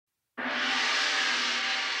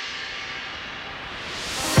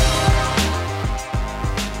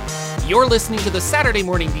You're listening to the Saturday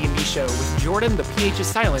Morning D&D Show with Jordan, the PH is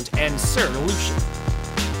silent, and Sir Lucian.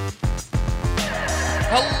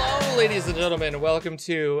 Hello, ladies and gentlemen. Welcome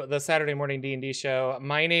to the Saturday Morning D&D Show.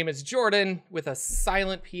 My name is Jordan, with a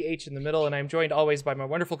silent PH in the middle, and I'm joined always by my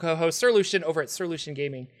wonderful co-host, Sir Lucian, over at Sir Lucian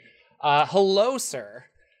Gaming. Hello, sir.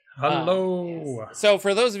 Hello. So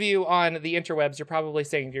for those of you on the interwebs, you're probably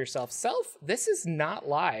saying to yourself, Self, this is not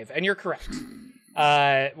live. And you're correct.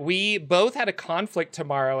 We both had a conflict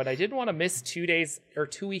tomorrow, and I didn't want to miss 2 days or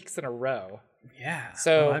 2 weeks in a row. Yeah.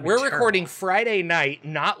 So we're recording Friday night,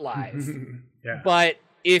 not live. Yeah. But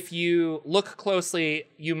if you look closely,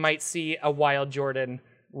 you might see a wild Jordan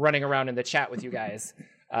running around in the chat with you guys.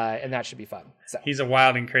 And that should be fun. So He's a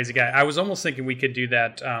wild and crazy guy. I was almost thinking we could do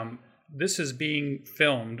that. This is being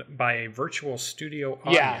filmed by a virtual studio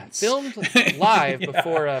audience. Yeah, filmed live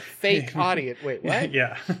before a fake audience. Wait, what?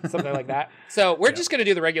 Yeah. Something like that. So we're just going to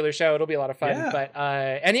do the regular show. It'll be a lot of fun. Yeah. But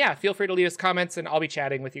and yeah, feel free to leave us comments, and I'll be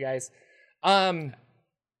chatting with you guys.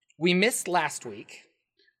 We missed last week.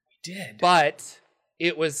 We did. But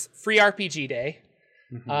it was Free RPG Day,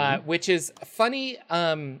 which is funny.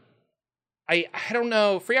 I don't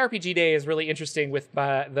know. Free RPG Day is really interesting with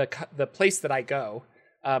the place that I go.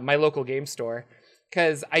 My local game store,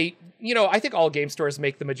 because I think all game stores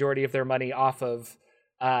make the majority of their money off of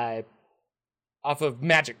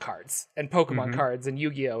Magic cards and Pokemon cards and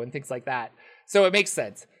Yu-Gi-Oh and things like that. So it makes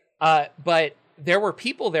sense. But there were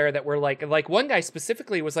people there that were like one guy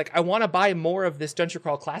specifically was like, I want to buy more of this Dungeon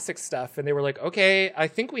Crawl Classic stuff, and they were like, okay, I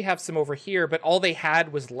think we have some over here, but all they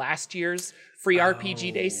had was last year's Free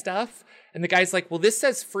RPG Day stuff. And the guy's like, well, this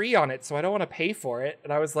says free on it, so I don't want to pay for it.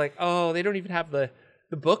 And I was like, oh, they don't even have the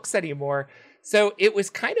books anymore. So it was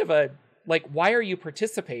kind of a like, why are you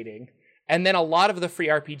participating? And then a lot of the Free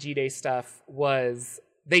RPG Day stuff was,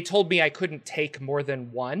 they told me I couldn't take more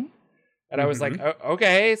than one. And I was like, oh,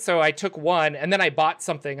 okay. So I took one, and then I bought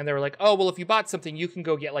something, and they were like, oh, well, if you bought something, you can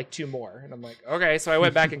go get like two more. And I'm like, okay. So I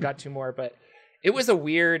went back and got two more, but it was a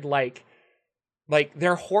weird, like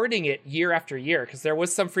they're hoarding it year after year, because there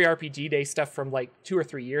was some Free RPG Day stuff from like 2 or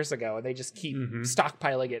 3 years ago, and they just keep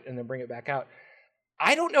stockpiling it and then bring it back out.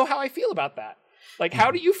 I don't know how I feel about that. Like, how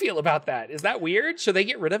do you feel about that? Is that weird? Should they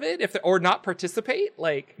get rid of it or not participate?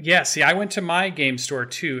 Like, yeah. See, I went to my game store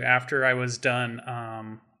too after I was done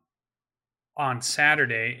on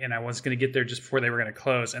Saturday, and I was going to get there just before they were going to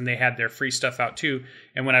close, and they had their free stuff out too.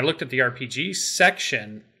 And when I looked at the RPG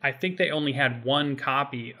section, I think they only had one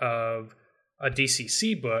copy of a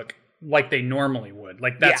DCC book, like they normally would.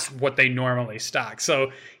 Like that's what they normally stock.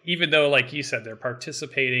 So even though, like you said, they're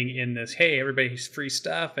participating in this, hey, everybody's free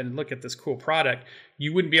stuff and look at this cool product,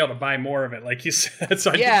 you wouldn't be able to buy more of it, like you said. So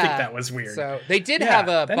I did think that was weird. So they did have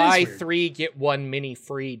a buy 3, get 1 mini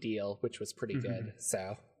free deal, which was pretty good.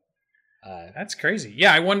 So that's crazy.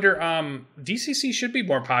 Yeah, I wonder. DCC should be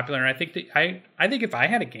more popular, and I think that I think if I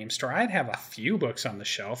had a game store, I'd have a few books on the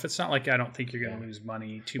shelf. It's not like I don't think you're going to lose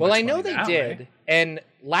money too much. Well, I know they did, and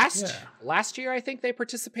last year I think they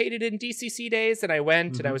participated in DCC days, and I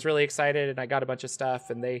went and I was really excited, and I got a bunch of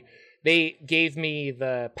stuff, and they gave me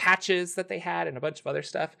the patches that they had and a bunch of other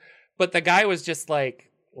stuff. But the guy was just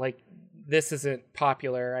like this isn't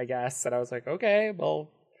popular, I guess, and I was like, okay,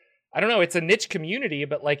 well. I don't know. It's a niche community,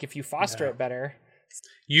 but like if you foster it better,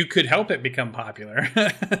 you could help it become popular,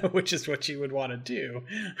 which is what you would want to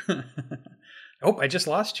do. Oh, I just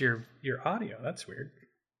lost your audio. That's weird.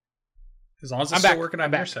 As long as it's still working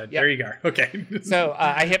on your side. Yep. There you go. Okay. So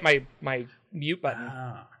I hit my mute button.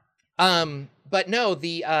 But no,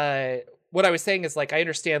 what I was saying is like I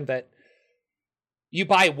understand that you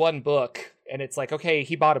buy one book and it's like, okay,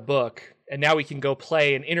 he bought a book. And now we can go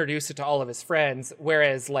play and introduce it to all of his friends.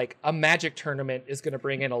 Whereas like a Magic tournament is going to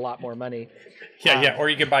bring in a lot more money. Yeah. Or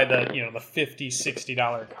you could buy the $50,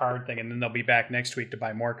 $60 card thing, and then they'll be back next week to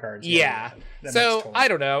buy more cards. Yeah. So I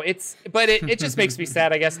don't know. It just makes me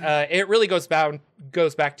sad, I guess. It really goes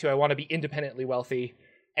back to I want to be independently wealthy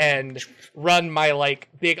and run my like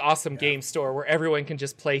big awesome game store where everyone can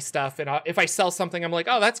just play stuff. And if I sell something, I'm like,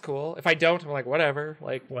 oh, that's cool. If I don't, I'm like, whatever.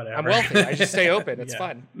 Like, I'm wealthy. I just stay open. It's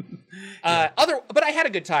fun. But I had a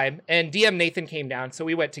good time, and DM Nathan came down, so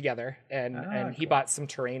we went together, and he bought some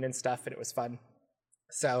terrain and stuff, and it was fun.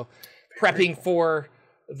 So prepping for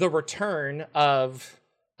the return of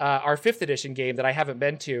our 5th edition game that I haven't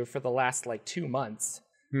been to for the last like 2 months.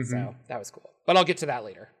 So that was cool. But I'll get to that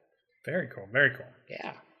later. Very cool. Very cool.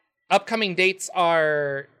 Yeah. Upcoming dates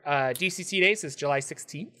are DCC Days is July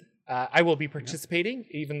 16th. I will be participating,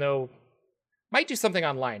 even though might do something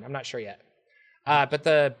online. I'm not sure yet. But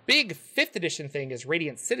the big 5th edition thing is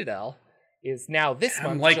Radiant Citadel is now this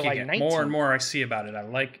month, I'm liking July it. 19th. More and more I see about it. I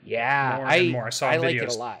like more and more. I saw videos. I like it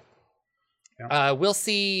a lot. Yeah.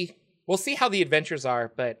 We'll see how the adventures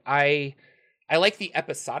are, but I like the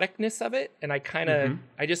episodicness of it, and I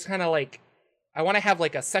just kind of like, I want to have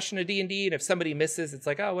like a session of D&D, and if somebody misses, it's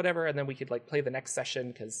like, oh, whatever, and then we could like play the next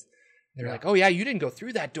session because they're like, oh yeah, you didn't go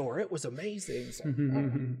through that door, it was amazing. So,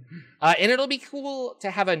 and it'll be cool to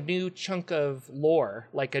have a new chunk of lore,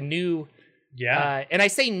 like a new, and I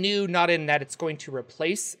say new not in that it's going to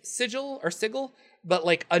replace Sigil, but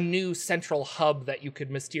like a new central hub that you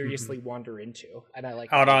could mysteriously wander into. And I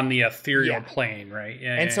like out that. on the ethereal plane,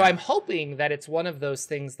 right? So I'm hoping that it's one of those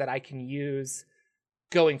things that I can use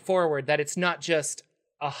going forward, that it's not just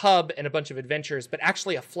a hub and a bunch of adventures, but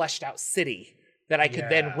actually a fleshed out city that I could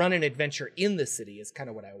then run an adventure in the city is kind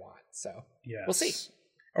of what I want. So we'll see.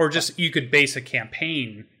 Or just you could base a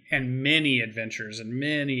campaign and many adventures and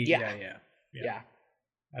many. Yeah.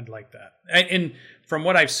 I'd like that. And from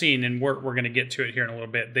what I've seen, and we're going to get to it here in a little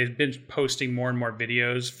bit, they've been posting more and more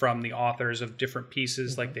videos from the authors of different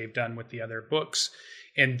pieces like they've done with the other books.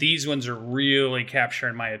 And these ones are really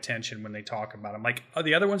capturing my attention when they talk about them. Like,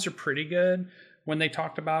 the other ones are pretty good when they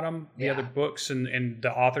talked about them, the other books and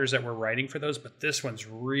the authors that were writing for those. But this one's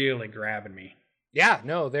really grabbing me. Yeah,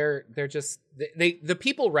 no, they're just, the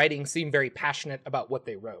people writing seem very passionate about what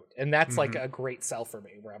they wrote. And that's like a great sell for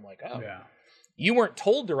me, where I'm like, oh, you weren't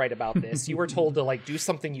told to write about this. You were told to like do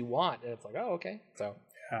something you want. And it's like, oh, okay. So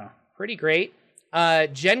pretty great.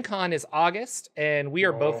 Gen Con is August, and we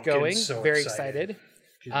are both going. So very excited.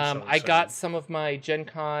 I got some of my Gen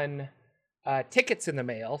Con tickets in the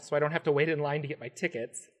mail, so I don't have to wait in line to get my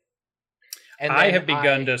tickets. And I have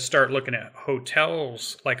begun to start looking at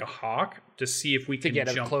hotels like a hawk to see if we can get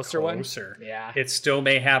jump a closer one. Yeah, it still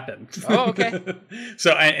may happen. Oh, okay.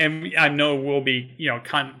 So, I know we'll be,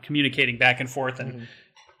 communicating back and forth and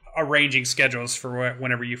arranging schedules for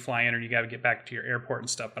whenever you fly in or you got to get back to your airport and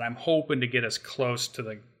stuff. But I'm hoping to get us close to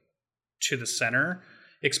the center.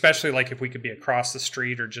 Especially like if we could be across the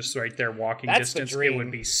street or just right there walking distance, it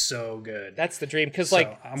would be so good. That's the dream. Because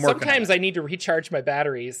sometimes I need to recharge my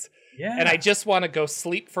batteries. Yeah. And I just want to go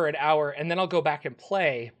sleep for an hour and then I'll go back and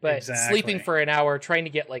play. But sleeping for an hour, trying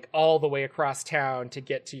to get like all the way across town to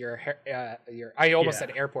get to your I almost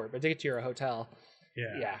said airport, but to get to your hotel.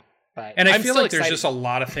 Yeah. But and I feel like there's just a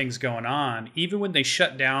lot of things going on. Even when they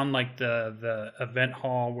shut down like the event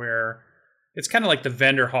hall where it's kind of like the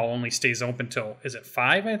vendor hall only stays open till, is it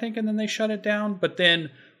 5, I think, and then they shut it down. But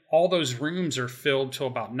then all those rooms are filled till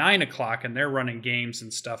about 9 o'clock and they're running games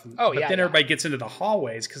and stuff. But then everybody gets into the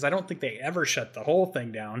hallways because I don't think they ever shut the whole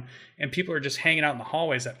thing down. And people are just hanging out in the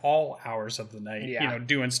hallways at all hours of the night,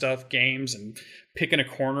 doing stuff, games, and picking a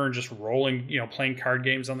corner and just rolling, playing card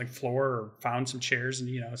games on the floor or found some chairs.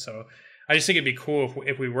 And, so I just think it'd be cool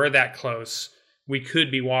if we were that close. We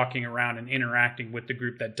could be walking around and interacting with the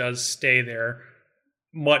group that does stay there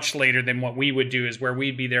much later than what we would do, is where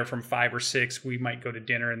we'd be there from 5 or 6. We might go to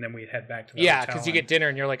dinner and then we'd head back to the hotel. Because you get dinner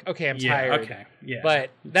and you're like, okay, I'm tired. Okay. Yeah. But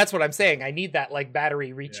that's what I'm saying. I need that like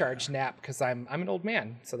battery recharge nap because I'm an old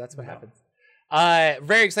man. So that's what happens.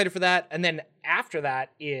 Very excited for that. And then after that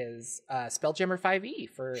is Spelljammer 5e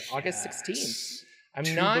for August 16th. I'm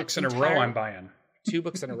 2 books in a row I'm buying. 2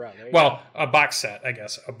 books in a row. Well, a box set, I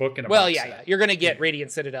guess. A book and a box set. Yeah. You're going to get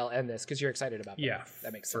Radiant Citadel and this because you're excited about that. Yeah.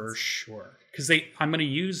 That makes sense. For sure. Because I'm going to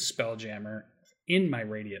use Spelljammer in my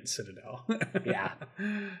Radiant Citadel. Yeah.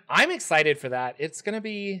 I'm excited for that. It's going to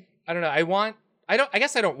be, I don't know. I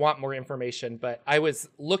guess I don't want more information, but I was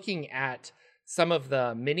looking at some of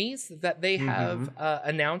the minis that they have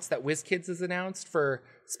announced, that WizKids has announced for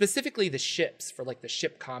specifically the ships, for like the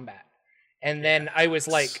ship combat. And then I was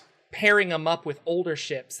like, pairing them up with older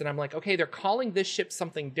ships, and I'm like, okay, they're calling this ship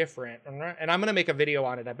something different, and I'm gonna make a video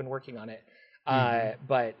on it. I've been working on it,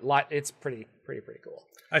 but it's pretty cool.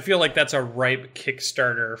 I feel like that's a ripe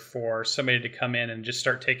Kickstarter for somebody to come in and just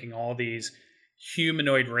start taking all these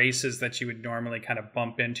humanoid races that you would normally kind of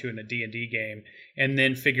bump into in a D&D game, and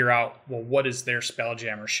then figure out, well, what is their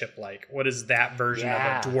Spelljammer ship like? What is that version of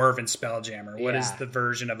a dwarven Spelljammer? What is the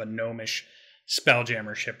version of a gnomish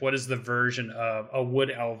Spelljammer ship? What is the version of a wood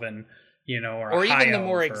elven, or even the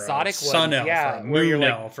more exotic sun ones, elf, or a moon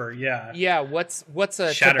elf, or what's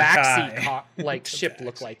a tabaxi like ship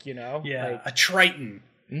look like? A Triton,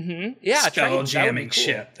 Spelljamming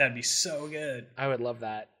ship. That'd be so good. I would love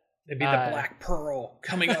that. It'd be the Black Pearl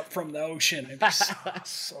coming up from the ocean. It'd be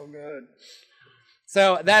so good.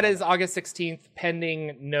 So that is August 16th,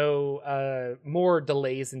 pending no more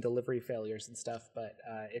delays and delivery failures and stuff. But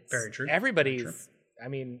it's very true. Everybody's. Very true. I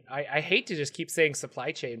mean, I hate to just keep saying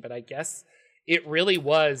supply chain, but I guess it really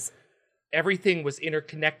was. Everything was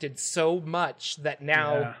interconnected so much that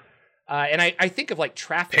now, and I think of like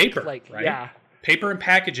traffic, paper, right? paper and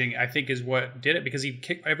packaging, I think, is what did it, because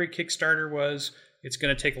every Kickstarter was, it's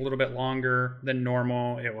going to take a little bit longer than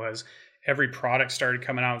normal. It was every product started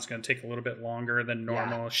coming out, it's going to take a little bit longer than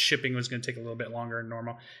normal. Shipping was going to take a little bit longer than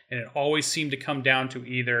normal. And it always seemed to come down to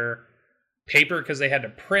either paper because they had to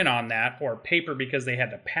print on that, or paper because they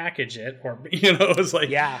had to package it, or, you know, it was like,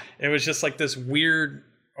 it was just like this weird,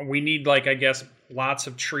 we need, like, I guess, lots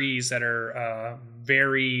of trees that are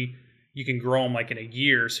you can grow them like in a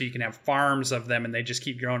year, so you can have farms of them and they just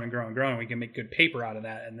keep growing and growing and growing. We can make good paper out of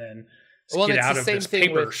that, and then get out of this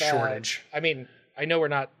paper shortage. I mean, I know we're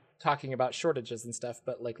not talking about shortages and stuff,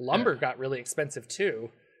 but like lumber got really expensive too,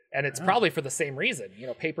 and it's probably for the same reason. You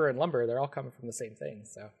know, paper and lumber, they're all coming from the same thing.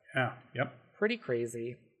 So pretty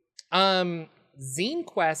crazy. Zine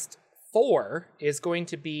Quest 4 is going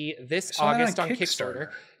to be this August on Kickstarter.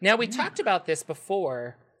 Now, we talked about this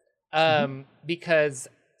before, because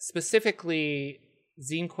specifically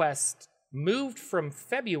Zine Quest moved from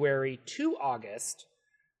February to August,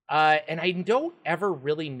 and I don't ever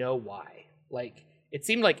really know why. Like, it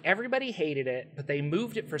seemed like everybody hated it, but they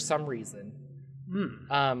moved it for some reason.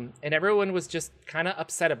 And everyone was just kind of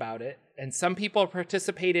upset about it. And some people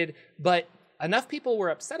participated, but enough people were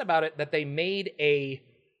upset about it that they made a,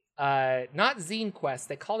 not Zine Quest,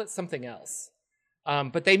 they called it something else.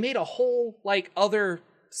 But they made a whole, like, other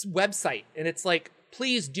website. And it's like,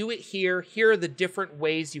 please do it here. Here are the different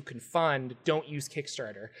ways you can fund. Don't use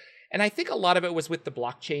Kickstarter. And I think a lot of it was with the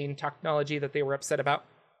blockchain technology that they were upset about,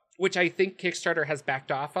 which I think Kickstarter has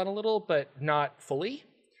backed off on a little, but not fully.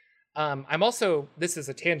 I'm also, this is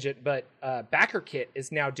a tangent, but BackerKit is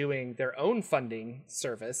now doing their own funding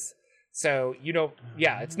service. So, you know,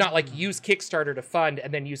 it's not like use Kickstarter to fund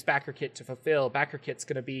and then use BackerKit to fulfill. BackerKit's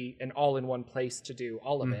going to be an all-in-one place to do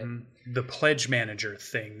all of it. The pledge manager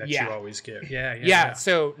thing that you always get.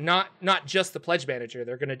 So not just the pledge manager.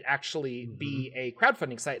 They're going to actually be a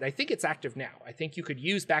crowdfunding site. And I think it's active now. I think you could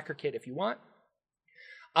use BackerKit if you want.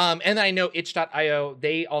 And I know itch.io,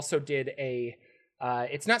 they also did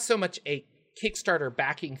it's not so much a Kickstarter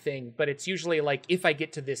backing thing, but it's usually like, if I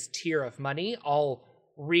get to this tier of money, I'll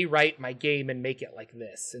rewrite my game and make it like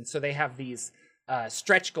this. And so they have these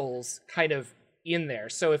stretch goals kind of in there.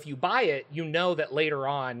 So if you buy it, you know that later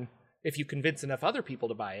on, if you convince enough other people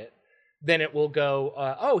to buy it, then it will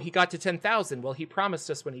go, he got to 10,000. Well, he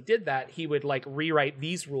promised us when he did that, he would like rewrite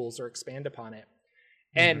these rules or expand upon it.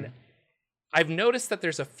 And I've noticed that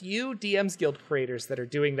there's a few DMs Guild creators that are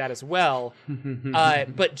doing that as well,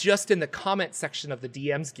 but just in the comment section of the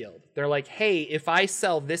DMs Guild. They're like, hey, if I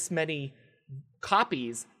sell this many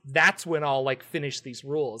copies, that's when I'll like finish these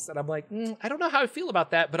rules. And I'm like, I don't know how I feel about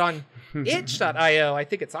that, but on itch.io, I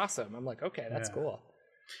think it's awesome. I'm like, okay, that's cool.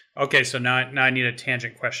 Okay, so now I need a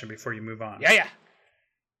tangent question before you move on. Yeah.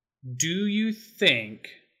 Do you think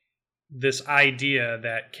this idea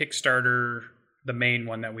that Kickstarter, the main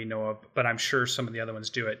one that we know of, but I'm sure some of the other ones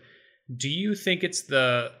do it, do you think it's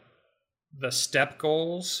the step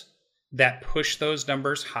goals that push those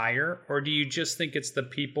numbers higher? Or do you just think it's the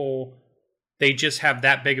people, they just have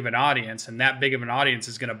that big of an audience, and that big of an audience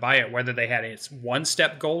is going to buy it, whether they had its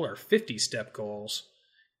 1-step goal or 50-step goals?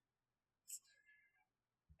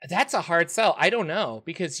 That's a hard sell. I don't know,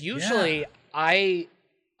 because usually I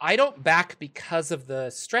don't back because of the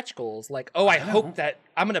stretch goals. Like, I hope that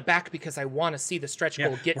I'm going to back because I want to see the stretch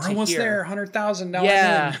goal get to here. We're almost there, 100,000 now.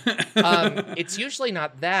 Yeah. It's usually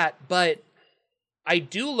not that, but I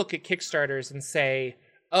do look at Kickstarters and say,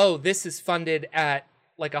 this is funded at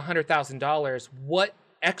like $100,000. What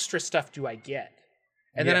extra stuff do I get?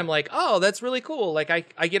 And then I'm like, that's really cool. Like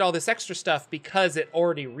I get all this extra stuff because it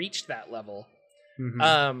already reached that level.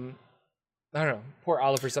 I don't know. Poor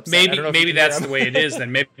Oliver's upset. Maybe that's the way it is.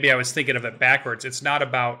 Then maybe I was thinking of it backwards. It's not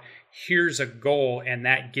about here's a goal and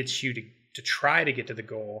that gets you to try to get to the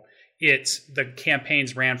goal. It's the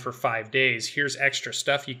campaigns ran for 5 days. Here's extra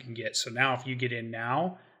stuff you can get. So now if you get in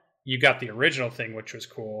now, you got the original thing, which was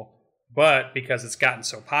cool. But because it's gotten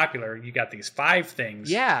so popular, you got these 5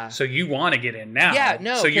 things. Yeah. So you want to get in now. Yeah,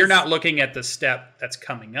 no. So you're not looking at the step that's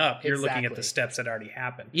coming up. You're looking at the steps that already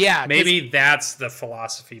happened. Yeah. Maybe that's the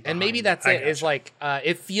philosophy behind it. And maybe that's it. Is like,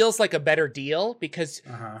 it feels like a better deal because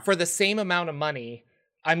for the same amount of money,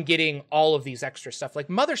 I'm getting all of these extra stuff. Like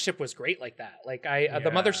Mothership was great like that. Like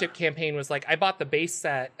the Mothership campaign was like, I bought the base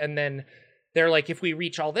set and then they're like, if we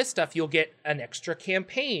reach all this stuff, you'll get an extra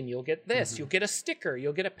campaign. You'll get this. You'll get a sticker.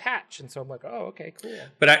 You'll get a patch. And so I'm like, okay, cool.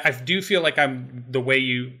 But I do feel like I'm the way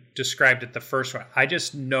you described it the first one. I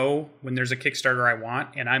just know when there's a Kickstarter I want,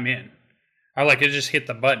 and I'm in. I like it. Just hit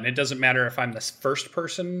the button. It doesn't matter if I'm the first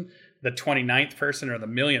person the 29th person or the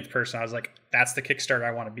millionth person, I was like, that's the Kickstarter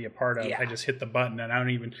I want to be a part of. Yeah. I just hit the button and I don't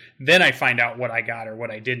even, then I find out what I got or what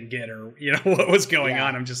I didn't get or, you know, what was going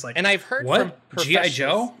on. I'm just like, and I've heard what? from G.I.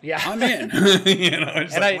 Joe? Yeah. I'm in. You know,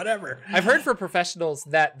 it's like, whatever. I've heard from professionals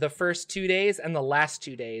that the first 2 days and the last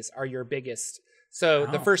 2 days are your biggest. So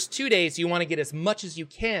the first 2 days, you want to get as much as you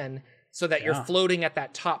can so that you're floating at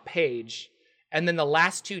that top page. And then the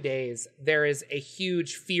last 2 days, there is a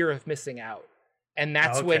huge fear of missing out. And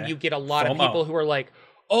that's when you get a lot of people who are like,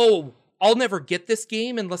 oh, I'll never get this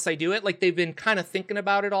game unless I do it. Like they've been kind of thinking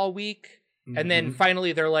about it all week. And then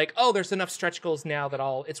finally they're like, oh, there's enough stretch goals now that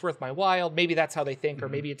it's worth my while. Maybe that's how they think. Or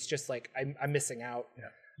maybe it's just like, I'm missing out. Yeah.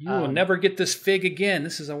 You will never get this fig again.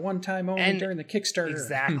 This is a one-time only during the Kickstarter.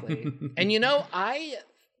 Exactly. And, you know, I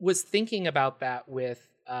was thinking about that with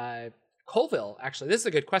Colville, actually. This is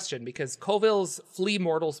a good question because Colville's Flea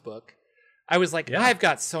Mortals book, I was like, I've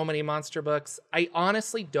got so many monster books. I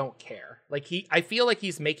honestly don't care. Like I feel like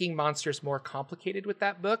he's making monsters more complicated with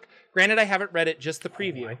that book. Granted, I haven't read it, just the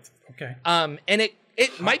preview. Okay. And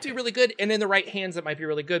it might be really good, and in the right hands, it might be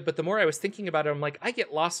really good. But the more I was thinking about it, I'm like, I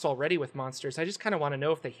get lost already with monsters. I just kind of want to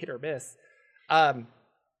know if they hit or miss.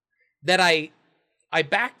 That I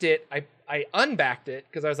backed it. I unbacked it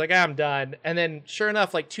because I was like, I'm done. And then sure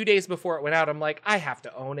enough, like 2 days before it went out, I'm like, I have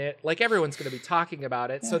to own it. Like everyone's going to be talking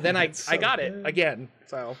about it. So then I got it again.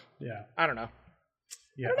 So yeah, I don't know.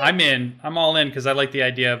 Yeah, I'm in. I'm all in because I like the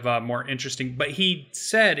idea of more interesting. But he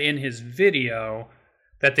said in his video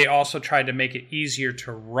that they also tried to make it easier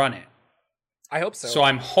to run it. I hope so. So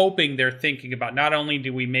I'm hoping they're thinking about not only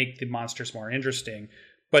do we make the monsters more interesting,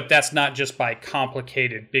 but that's not just by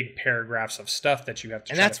complicated big paragraphs of stuff that you have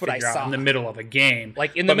to try to figure out in the middle of a game.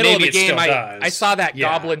 Like in the middle of the game, I saw that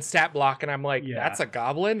goblin stat block and I'm like, that's a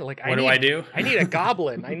goblin? Like, what do I do? I need a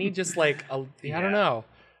goblin. I need just like, I don't know.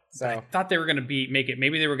 So I thought they were going to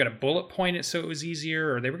maybe they were going to bullet point it so it was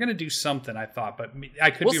easier, or they were going to do something, I thought, but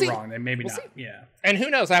I could be wrong. They maybe not. Yeah. And who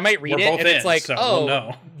knows? I might read it and it's like,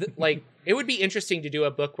 like it would be interesting to do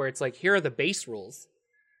a book where it's like, here are the base rules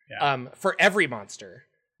for every monster.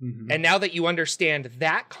 Mm-hmm. And now that you understand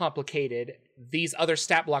that complicated, these other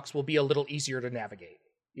stat blocks will be a little easier to navigate,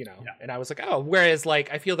 you know? Yeah. And I was like, oh, whereas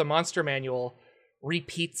like, I feel the monster manual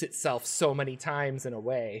repeats itself so many times in a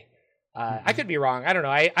way. I could be wrong. I don't know.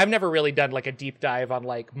 I've never really done like a deep dive on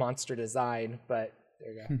like monster design, but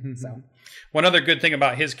there you go. So one other good thing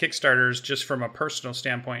about his Kickstarters, just from a personal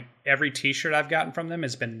standpoint, every t-shirt I've gotten from them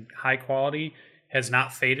has been high quality, has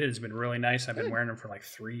not faded. It's been really nice. I've been wearing them for like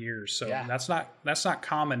 3 years. So that's not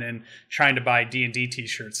common in trying to buy D&D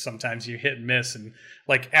t-shirts. Sometimes you hit and miss, and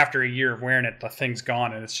like after a year of wearing it, the thing's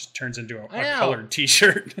gone and it just turns into a colored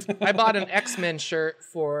t-shirt. I bought an X-Men shirt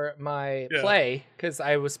for my play because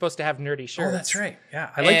I was supposed to have nerdy shirts. Oh, that's right. Yeah.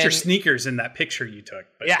 I liked your sneakers in that picture you took,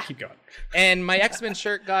 but keep going. And my X-Men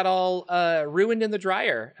shirt got all ruined in the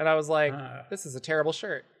dryer. And I was like, this is a terrible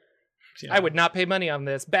shirt. Yeah. I would not pay money on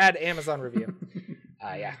this. Bad Amazon review.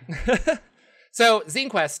 So Zine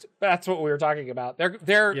Quest, that's what we were talking about.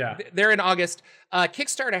 They're in August.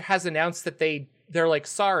 Kickstarter has announced that they're like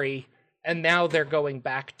sorry, and now they're going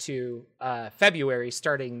back to February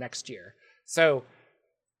starting next year. So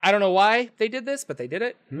I don't know why they did this, but they did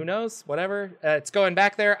it. Who knows? Whatever. It's going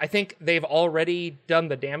back there. I think they've already done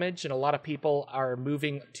the damage, and a lot of people are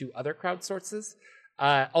moving to other crowd sources.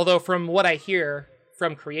 Although from what I hear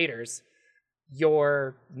from creators,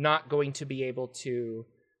 you're not going to be able to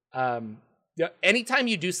anytime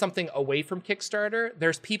you do something away from Kickstarter,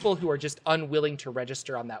 there's people who are just unwilling to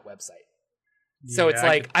register on that website. So it's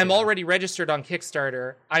like, I'm already registered on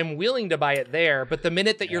Kickstarter. I'm willing to buy it there. But the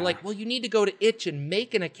minute that you're like, well, you need to go to Itch and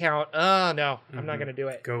make an account. Oh, no, I'm not going to do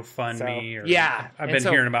it. GoFundMe. So, I've been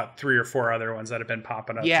hearing about 3 or 4 other ones that have been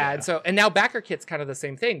popping up. Yeah. And now BackerKit's kind of the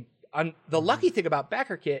same thing. The lucky thing about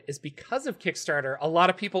BackerKit is because of Kickstarter, a lot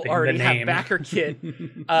of people already have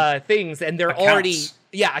BackerKit things, and they're already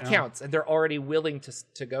accounts, and they're already willing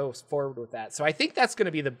to go forward with that. So I think that's going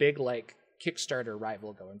to be the big like Kickstarter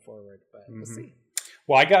rival going forward, but we'll see.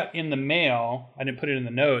 Well, I got in the mail. I didn't put it in the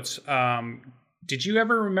notes. Did you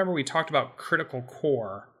ever remember we talked about Critical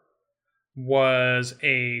Core? Was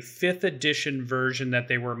a 5th edition version that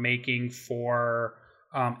they were making for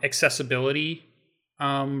accessibility.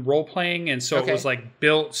 Role playing, and so it was like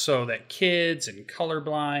built so that kids and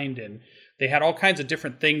colorblind, and they had all kinds of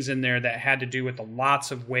different things in there that had to do with lots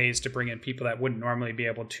of ways to bring in people that wouldn't normally be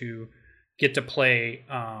able to get to play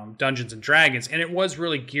Dungeons and Dragons. And it was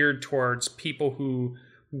really geared towards people who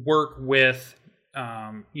work with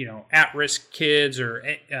at-risk kids or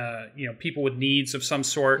people with needs of some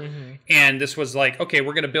sort. And this was like, okay,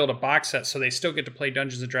 we're going to build a box set so they still get to play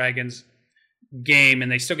Dungeons and Dragons game,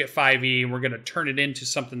 and they still get 5e, and we're going to turn it into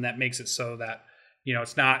something that makes it so that, you know,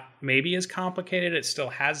 it's not maybe as complicated. It still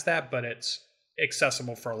has that, but it's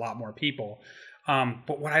accessible for a lot more people.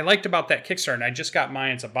 But what I liked about that Kickstarter, and I just got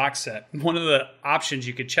mine, it's a box set. One of the options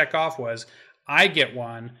you could check off was I get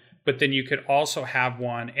one, but then you could also have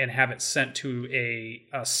one and have it sent to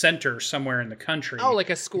a center somewhere in the country. Oh, like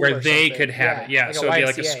a school where or they something. could have it. Yeah, like so it'd be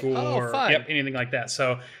like a school or fun. anything like that.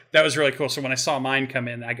 So that was really cool. So when I saw mine come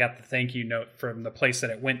in, I got the thank you note from the place that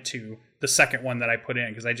it went to, the second one that I put in,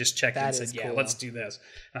 because I just checked it and said, yeah, let's do this.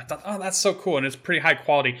 And I thought, oh, that's so cool. And it's pretty high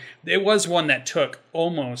quality. It was one that took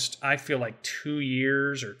almost, I feel like 2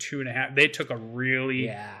 years or 2.5. They took a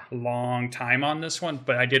really long time on this one,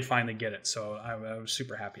 but I did finally get it. So I was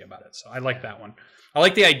super happy about it. So I like that one. I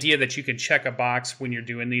like the idea that you can check a box when you're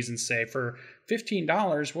doing these and say, for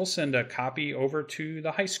 $15, we'll send a copy over to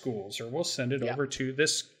the high schools, or we'll send it over to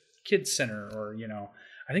this kids center, or, you know,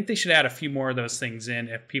 I think they should add a few more of those things in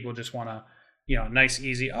if people just want to, you know, nice,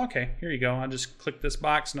 easy, okay, here you go. I'll just click this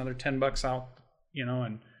box, another $10 out, you know,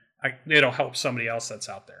 and it'll help somebody else that's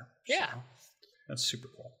out there. Yeah. So, that's super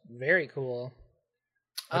cool. Very cool.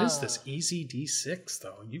 What is this Easy D6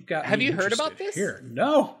 though? You've got. Have you heard about this? Here,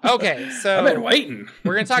 no. Okay, so I've been waiting.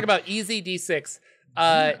 We're gonna talk about Easy D6.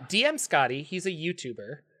 DM Scotty, he's a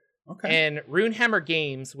YouTuber. Okay. And Runehammer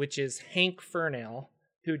Games, which is Hank Fernell,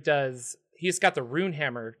 he's got the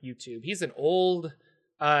Runehammer YouTube. He's an old,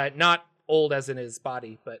 not old as in his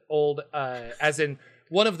body, but old as in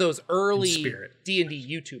one of those early D&D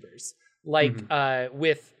YouTubers, like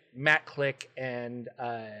with Matt Click and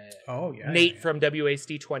Nate from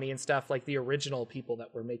WASD20 and stuff, like the original people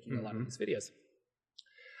that were making a lot of these videos.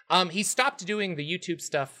 He stopped doing the YouTube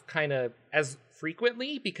stuff kind of as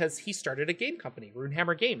frequently because he started a game company,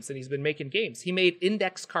 Runehammer Games, and he's been making games. He made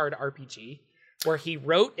Index Card RPG, where he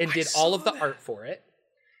wrote and did all of the art for it.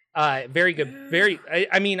 Very good. Very.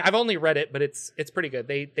 I mean, I've only read it, but it's pretty good.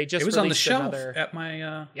 They just it was on the shelf another... at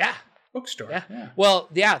my bookstore. Yeah. Well,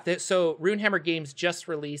 yeah. So Runehammer Games just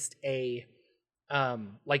released a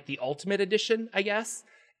like the Ultimate Edition, I guess,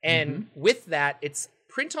 and with that, it's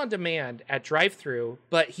print on demand at drive-thru,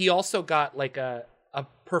 but he also got like a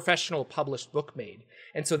professional published book made,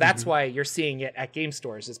 and so that's why you're seeing it at game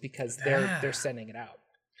stores, is because they're sending it out.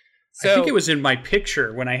 So, I think it was in my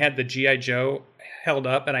picture when I had the G.I. Joe held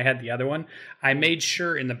up and I had the other one. I made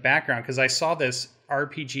sure in the background, because I saw this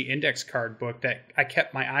RPG index card book that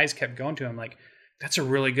my eyes kept going to. I'm like, that's a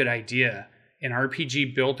really good idea. An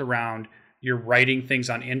RPG built around you're writing things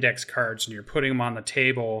on index cards and you're putting them on the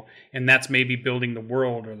table, and that's maybe building the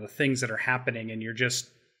world or the things that are happening, and you're just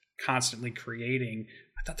constantly creating.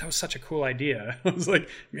 I thought that was such a cool idea. I was like,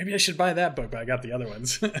 maybe I should buy that book, but I got the other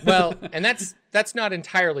ones. Well, and that's not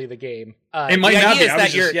entirely the game. It might not be.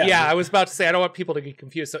 I was about to say, I don't want people to get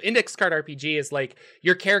confused. So Index Card RPG is like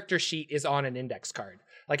your character sheet is on an index card.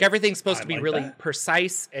 Like everything's supposed to be really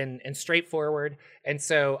precise and straightforward. And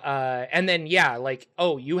so, and then, like,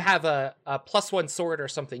 oh, you have a +1 sword or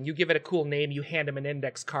something. You give it a cool name. You hand them an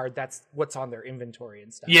index card. That's what's on their inventory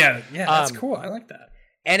and stuff. Yeah, that's cool. I like that.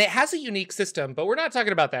 And it has a unique system, but we're not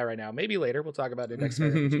talking about that right now. Maybe later we'll talk about Index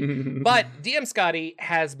Card RPG. But DM Scotty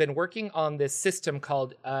has been working on this system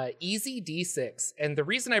called Easy D6. And the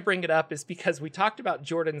reason I bring it up is because we talked about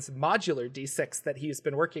Jordan's modular D6 that he's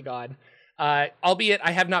been working on. Albeit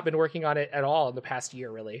I have not been working on it at all in the past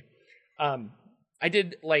year, really. I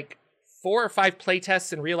did like 4 or 5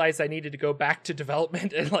 playtests and realized I needed to go back to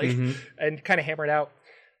development and and kind of hammer it out.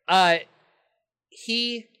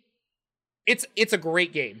 It's a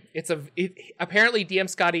great game. Apparently DM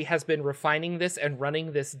Scotty has been refining this and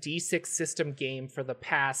running this D6 system game for the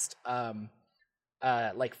past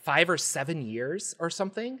like 5 or 7 years or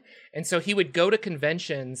something. And so he would go to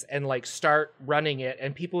conventions and like start running it,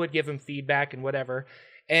 and people would give him feedback and whatever.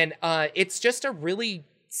 And it's just a really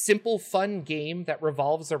simple, fun game that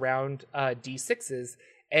revolves around D6s.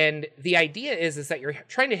 And the idea is that you're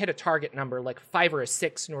trying to hit a target number like 5 or a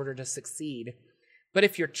 6 in order to succeed. But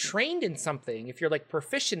if you're trained in something, if you're like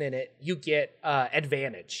proficient in it, you get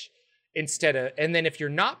advantage and then if you're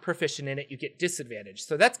not proficient in it, you get disadvantage.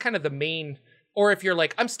 So that's kind of the main. Or if you're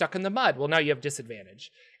like, I'm stuck in the mud, well, now you have disadvantage.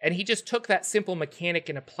 And he just took that simple mechanic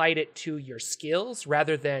and applied it to your skills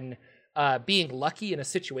rather than being lucky in a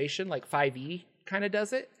situation like 5e kind of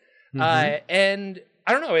does it. And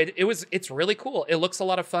I don't know, it's really cool. It looks a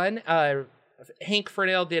lot of fun. Hank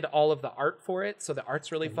Fernell did all of the art for it, so the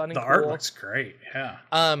art's really fun and cool. The art looks great, yeah.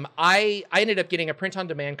 I ended up getting a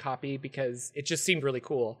print-on-demand copy because it just seemed really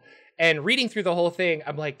cool. And reading through the whole thing,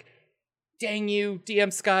 I'm like, dang you,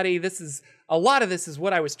 DM Scotty, a lot of this is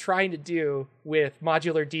what I was trying to do with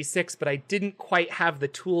modular D6, but I didn't quite have the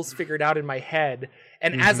tools figured out in my head.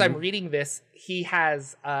 And as I'm reading this, he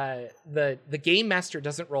has the game master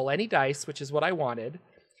doesn't roll any dice, which is what I wanted.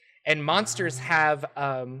 And monsters have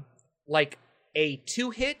like a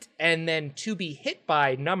 2-hit and then to be hit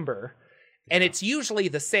by number. And it's usually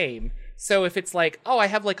the same. So if it's like, oh, I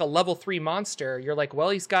have like a level 3 monster, you're like, well,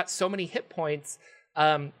 he's got so many hit points.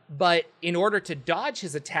 But in order to dodge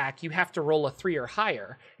his attack, you have to roll a 3 or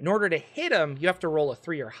higher. In order to hit him, you have to roll a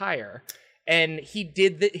 3 or higher. And he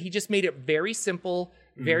did that. He just made it very simple,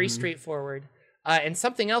 very straightforward. And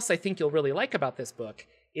something else I think you'll really like about this book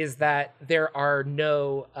is that there are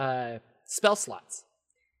no spell slots.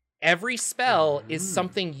 Every spell is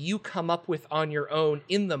something you come up with on your own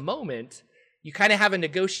in the moment. You kind of have a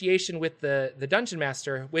negotiation with the dungeon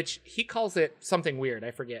master, which he calls it something weird.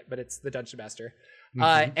 I forget, but it's the dungeon master.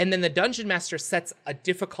 And then the dungeon master sets a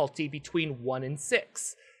difficulty between 1 and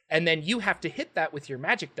 6. And then you have to hit that with your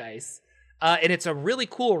magic dice. And it's a really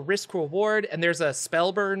cool risk reward. And there's a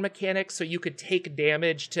spell burn mechanic, so you could take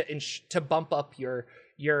damage to bump up your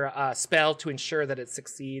spell to ensure that it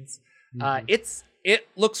succeeds. It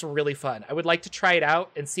looks really fun. I would like to try it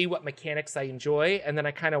out and see what mechanics I enjoy. And then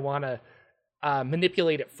I kind of want to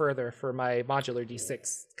manipulate it further for my modular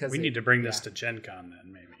D6. We need to bring this to Gen Con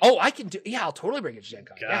then, maybe. Oh, I can do. Yeah, I'll totally bring it to Gen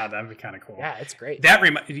Con. God, that'd be kind of cool. Yeah, it's great.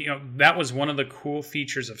 That was one of the cool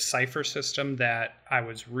features of Cypher System that I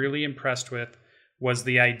was really impressed with, was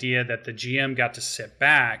the idea that the GM got to sit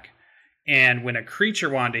back, and when a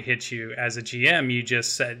creature wanted to hit you as a GM, you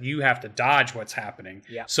just said you have to dodge what's happening.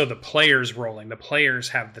 Yeah. So the player's rolling, the players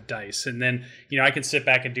have the dice, and then I can sit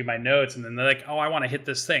back and do my notes, and then they're like, "Oh, I want to hit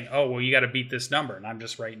this thing. Oh, well, you got to beat this number," and I'm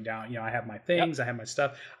just writing down. I have my things, I have my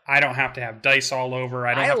stuff. I don't have to have dice all over.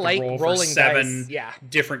 I don't have to roll for 7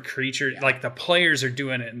 different creatures. Yeah. Like the players are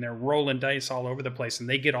doing it, and they're rolling dice all over the place, and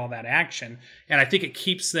they get all that action, and I think it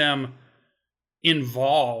keeps them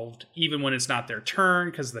involved even when it's not their turn,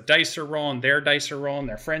 because the dice are rolling, their dice are rolling,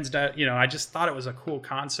 their friends die. I just thought it was a cool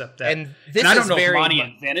concept that, and I don't know if Monty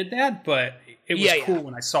invented that, but it was cool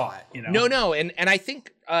when I saw it. No, and I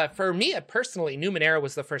think for me personally, Numenera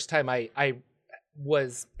was the first time I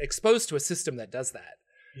was exposed to a system that does that.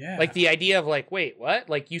 Yeah, like the idea of like, wait, what?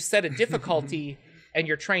 Like you set a difficulty and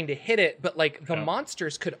you're trying to hit it, but like the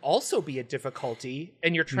monsters could also be a difficulty,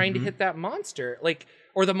 and you're trying to hit that monster, like.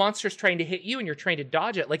 Or the monster's trying to hit you and you're trying to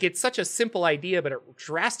dodge it. Like, it's such a simple idea, but it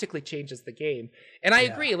drastically changes the game. And I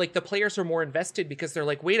agree, like, the players are more invested because they're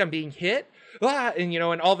like, wait, I'm being hit? And,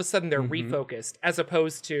 and all of a sudden they're refocused, as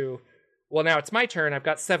opposed to, well, now it's my turn. I've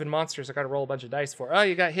got 7 monsters I got to roll a bunch of dice for. Oh,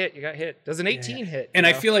 you got hit. Does an 18 hit? And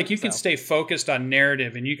I feel like you can stay focused on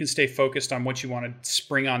narrative, and you can stay focused on what you want to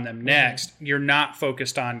spring on them next. You're not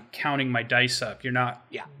focused on counting my dice up. You're not...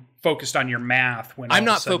 focused on your math when I'm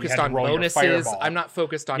not focused on bonuses. I'm not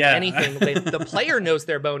focused on anything. The player knows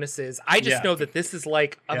their bonuses. I just know that this is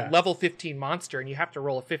like a level 15 monster and you have to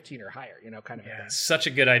roll a 15 or higher, kind of thing. Such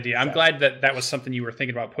a good idea. I'm glad that was something you were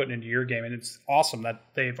thinking about putting into your game, and it's awesome that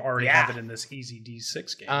they've already have it in this easy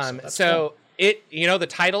D6 game. So it, the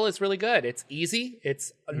title is really good. It's easy.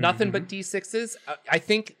 It's nothing but D6s. I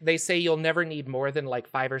think they say you'll never need more than like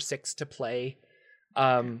 5 or 6 to play.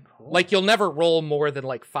 Like you'll never roll more than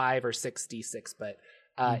like 5 or 6 D6, but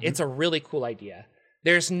it's a really cool idea.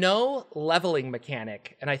 There's no leveling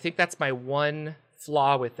mechanic, and I think that's my one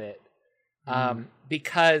flaw with it.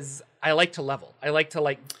 Because I like to level. I like to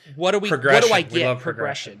what do I get?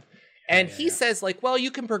 Progression. And he says like, well,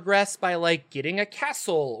 you can progress by like getting a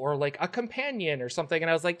castle or like a companion or something. And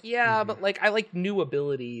I was like, but like I like new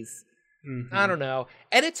abilities. I don't know.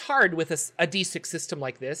 And it's hard with a D6 system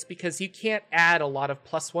like this because you can't add a lot of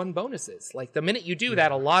 +1 bonuses. Like the minute you do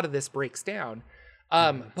that, a lot of this breaks down.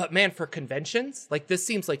 But man, for conventions, like this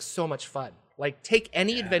seems like so much fun. Like take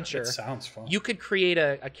any adventure. It sounds fun. You could create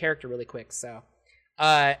a character really quick. So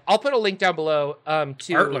I'll put a link down below.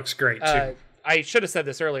 To art looks great too. I should have said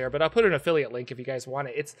this earlier, but I'll put an affiliate link if you guys want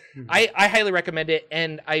it. It's I highly recommend it,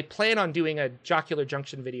 and I plan on doing a Jocular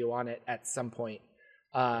Junction video on it at some point.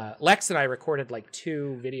 Lex and I recorded like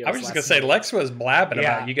 2 videos. I was just gonna say Lex was blabbing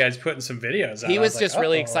about you guys putting some videos out. He was just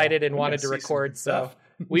really excited and wanted to record, so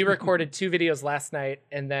we recorded 2 videos last night,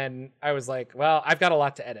 and then I was like, well, I've got a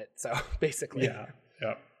lot to edit, so basically.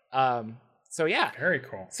 So yeah. Very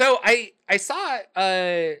cool. So I saw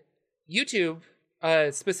YouTube,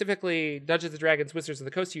 specifically Dungeons and Dragons Wizards of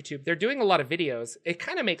the Coast YouTube. They're doing a lot of videos. It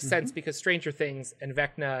kind of makes sense because Stranger Things and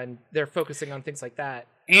Vecna, and they're focusing on things like that.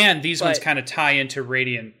 And these ones kind of tie into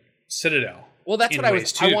Radiant Citadel. Well, that's in what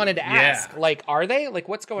ways, too. I wanted to ask. Yeah. Like, are they? Like,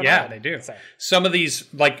 what's going on? Yeah, they do. So. Some of these,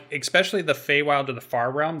 like especially the Feywild to the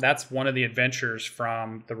Far Realm, that's one of the adventures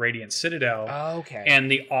from the Radiant Citadel. Oh, okay. And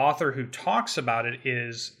the author who talks about it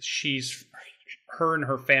is her and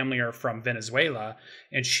her family are from Venezuela,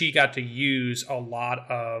 and she got to use a lot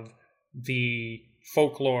of the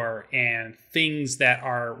folklore and things that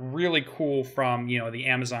are really cool from the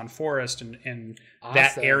Amazon forest and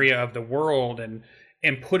that area of the world and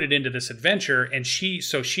put it into this adventure. And she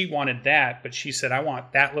wanted that, but she said, I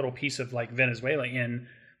want that little piece of like Venezuela in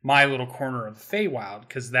my little corner of the Feywild,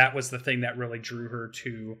 because that was the thing that really drew her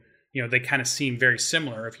to, they kind of seem very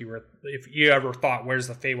similar. If you ever thought, where's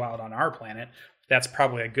the Feywild on our planet, that's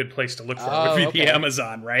probably a good place to look for would be the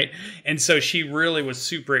Amazon, right? And so she really was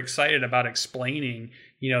super excited about explaining,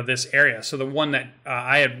 this area. So the one that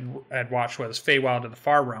I had watched was Feywild to the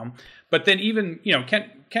Far Realm. But then even,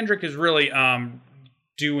 Kendrick is really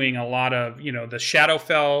doing a lot of, the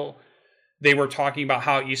Shadowfell. They were talking about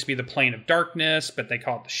how it used to be the Plane of Darkness, but they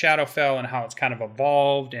call it the Shadowfell, and how it's kind of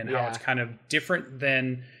evolved and how it's kind of different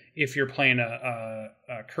than if you're playing a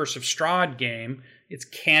Curse of Strahd game. It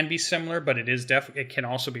can be similar, but it can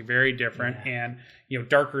also be very different, and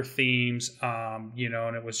darker themes. And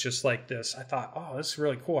it was just like this. I thought, oh, this is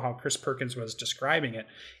really cool how Chris Perkins was describing it.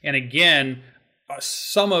 And again,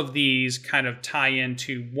 some of these kind of tie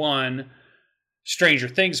into one Stranger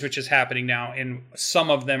Things, which is happening now, and some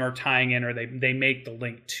of them are tying in, or they make the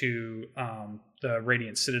link to the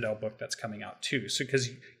Radiant Citadel book that's coming out too. So because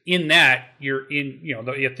in that you're in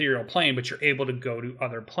the ethereal plane, but you're able to go to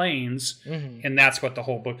other planes, and that's what the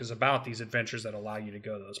whole book is about, these adventures that allow you to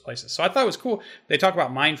go to those places. So I thought it was cool. They talk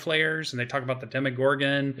about mind flayers, and they talk about the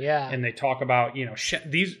Demogorgon, and they talk about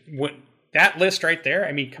that list right there.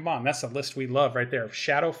 I mean, come on, that's a list we love right there of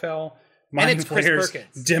Shadowfell, Mind Flayers,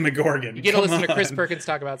 Demogorgon. You get to listen to Chris Perkins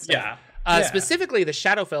talk about stuff. Specifically the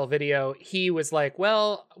Shadowfell video, he was like,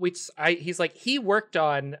 he's like, he worked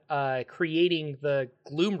on creating the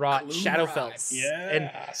Gloomrot Shadowfells. And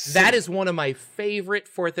that is one of my favorite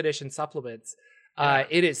 4th edition supplements.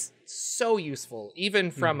 It is so useful,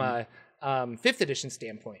 even from a 5th edition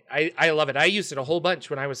standpoint. I love it. I used it a whole bunch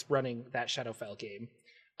when I was running that Shadowfell game.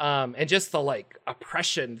 And just the like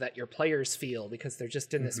oppression that your players feel because they're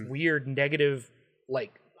just in this weird negative,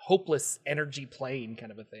 like hopeless energy plane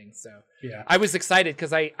kind of a thing. So I was excited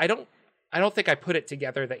because I don't think I put it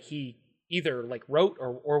together that he either like wrote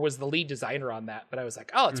or was the lead designer on that, but I was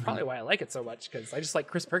like, oh, it's probably why I like it so much, because I just like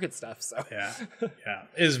Chris Perkins stuff. So it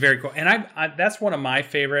is very cool. And I that's one of my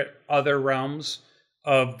favorite other realms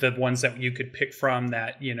of the ones that you could pick from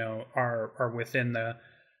that are within the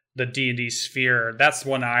D&D sphere. That's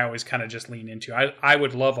one I always kind of just lean into. I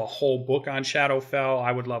would love a whole book on Shadowfell.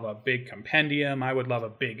 I would love a big compendium. I would love a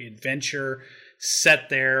big adventure set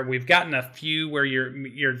there. We've gotten a few where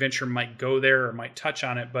your adventure might go there or might touch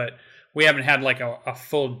on it, but we haven't had like a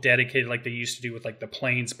full dedicated, like they used to do with like the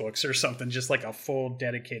Plains books or something, just like a full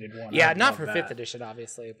dedicated one. Yeah, not for 5th edition,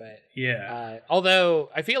 obviously, but yeah. Although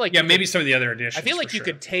I feel like maybe some of the other editions. I feel like you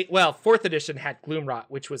could take 4th edition had Gloomrot,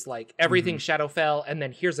 which was like everything Shadowfell, and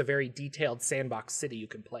then here's a very detailed sandbox city you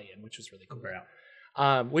can play in, which was really cool.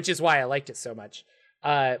 Yeah. Which is why I liked it so much.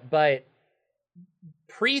 But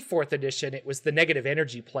pre-4th edition, it was the negative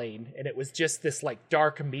energy plane, and it was just this like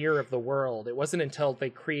dark mirror of the world. It wasn't until they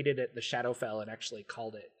created it, the Shadowfell, and actually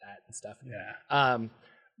called it that and stuff. Yeah.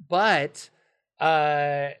 But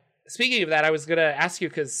speaking of that, I was gonna ask you,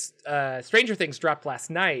 because Stranger Things dropped last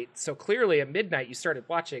night, so clearly at midnight you started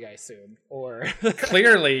watching, I assume, or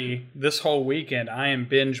clearly this whole weekend I am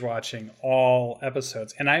binge watching all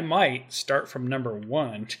episodes, and I might start from number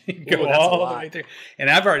 1 to go all the way through. And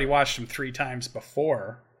I've already watched them 3 times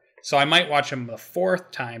before, so I might watch them the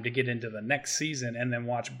 4th time to get into the next season, and then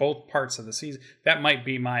watch both parts of the season. That might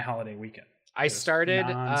be my holiday weekend. I started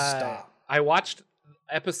nonstop. I watched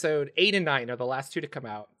episode 8 and 9 are the last 2 to come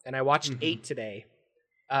out, and I watched 8 today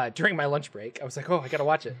during my lunch break. I was like, oh, I gotta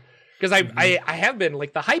watch it, because I have been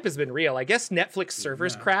like, the hype has been real. I guess Netflix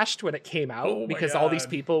servers crashed when it came out because all these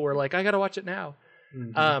people were like, I gotta watch it now.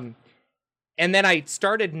 And then I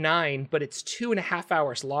started 9, but it's 2.5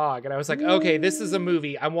 hours long, and I was like, okay, this is a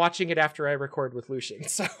movie. I'm watching it after I record with Lucian.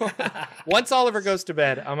 So once Oliver goes to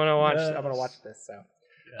bed, I'm gonna watch this. So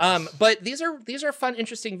but these are fun,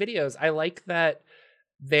 interesting videos. I like that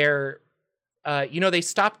they're they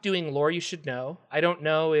stopped doing Lore You Should Know. I don't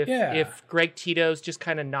know if Greg Tito's just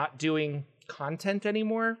kind of not doing content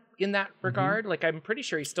anymore in that regard. Like, I'm pretty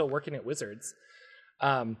sure he's still working at Wizards.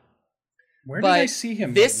 Where did I see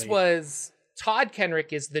him This lately? was Todd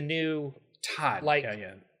Kenreck is the new Todd, like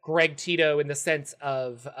Greg Tito in the sense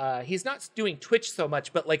of he's not doing Twitch so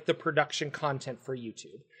much, but like the production content for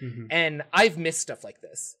YouTube. And I've missed stuff like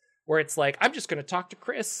this where it's like, I'm just going to talk to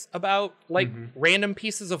Chris about like random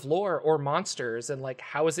pieces of lore or monsters and like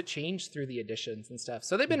how has it changed through the editions and stuff.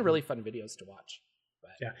 So they've been really fun videos to watch.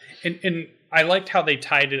 But. Yeah. And I liked how they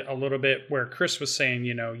tied it a little bit where Chris was saying,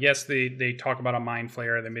 you know, yes, they talk about a Mind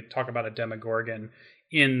Flayer, they talk about a Demogorgon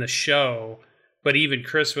in the show, but even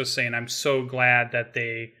Chris was saying, I'm so glad that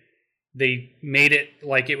they made it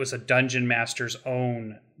like it was a Dungeon Master's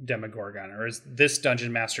own Demogorgon, or is this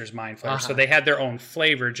Dungeon Master's Mind Flayer. So they had their own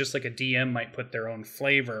flavor, just like a DM might put their own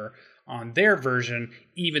flavor on their version,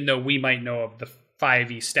 even though we might know of the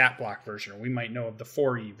 5e stat block version, or we might know of the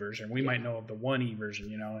 4e version, we might know of the 1e version,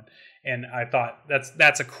 you know. And I thought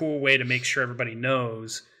that's a cool way to make sure everybody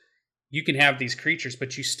knows you can have these creatures,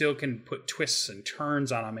 but you still can put twists and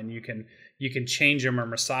turns on them, and you can change them or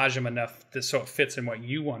massage them enough so it fits in what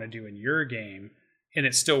you want to do in your game, and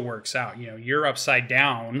it still works out. You know, your Upside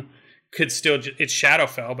Down could still it's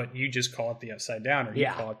Shadowfell, but you just call it the Upside Down, or you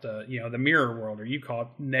call it the Mirror World, or you call it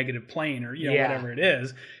Negative Plane, or whatever it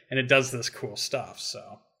is, and it does this cool stuff.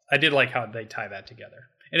 So I did like how they tie that together,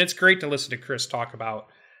 and it's great to listen to Chris talk about,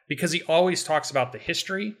 because he always talks about the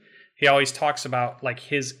history. He always talks about like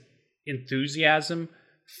his enthusiasm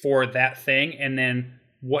for that thing, and then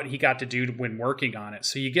what he got to do when working on it.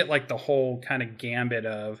 So you get like the whole kind of gambit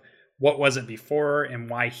of what was it before and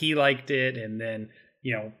why he liked it, and then,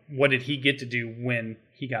 you know, what did he get to do when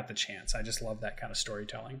he got the chance. I just love that kind of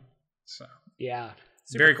storytelling. So yeah,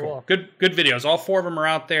 very cool. Good videos. All 4 of them are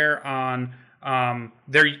out there on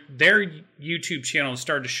their YouTube channel.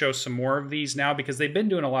 Started to show some more of these now, because they've been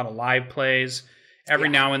doing a lot of live plays every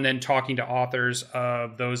now and then, talking to authors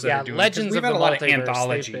of those that are doing Legends we've of had the a lot of Multiverse,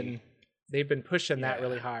 anthology. They've been pushing that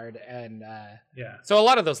really hard, and yeah. So a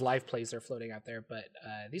lot of those live plays are floating out there, but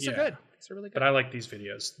these are good. These are really good. But I like these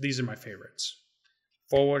videos. These are my favorites.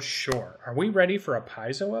 For sure. Are we ready for a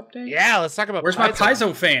Paizo update? Yeah, let's talk about Where's my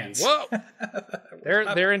Paizo fans? Whoa.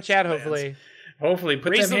 they're in chat, hopefully. Hopefully.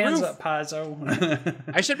 Put Raise them the hands roof. up,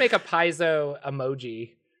 Paizo. I should make a Paizo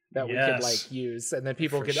emoji that we could like use, and then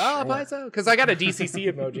people could Paizo, because I got a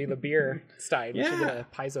DCC emoji, the beer Stein. We should get a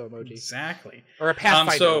Paizo emoji, exactly, or a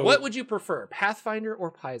Pathfinder. What would you prefer, Pathfinder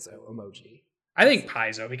or Paizo emoji? I think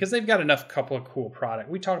Paizo, because they've got enough couple of cool products.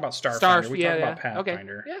 We talk about Starfinder, we talk about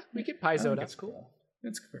Pathfinder. Okay. Yeah, we get Paizo. That's cool.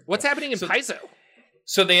 That's cool. What's happening in Paizo?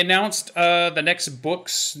 So they announced the next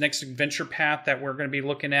adventure path that we're going to be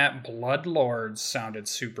looking at. Bloodlords sounded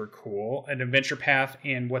super cool. An adventure path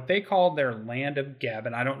in what they call their Land of Geb.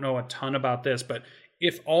 And I don't know a ton about this, but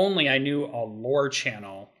if only I knew a lore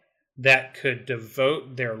channel that could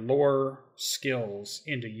devote their lore skills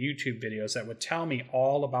into YouTube videos that would tell me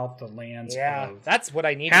all about the lands of that's what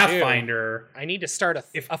I need Pathfinder. I need to start a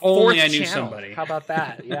if fourth only I knew channel. somebody. How about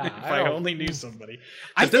that? Yeah, if I only knew somebody.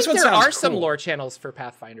 I this think one there are cool. some lore channels for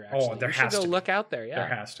Pathfinder. Actually, there you has should to go look out there. Yeah, there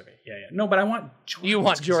has to be. Yeah. No, but I want Jordan. You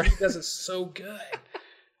want Jordan? He does it so good.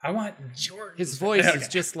 I want Jordan. His voice is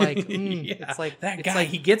just like it's like that guy. Like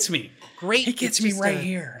he gets me. Great. He gets me right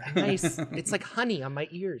here. Nice. It's like honey on my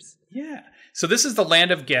ears. Yeah. So this is the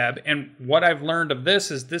Land of Geb, and what I've learned of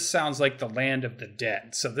this is this sounds like the Land of the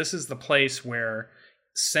Dead. So this is the place where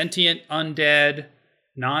sentient undead,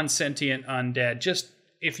 non-sentient undead, just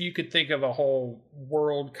if you could think of a whole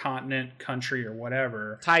world, continent, country, or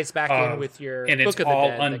whatever, ties back in with your and Book it's of the all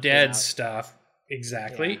Dead undead stuff.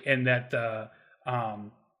 Exactly, and that the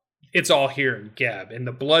it's all here in Geb, and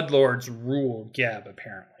the Bloodlords rule Geb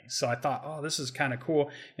apparently. So I thought, oh, this is kind of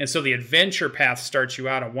cool. And so the adventure path starts you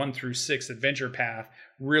out a 1 through 6 adventure path,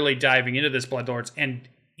 really diving into this Bloodlords, and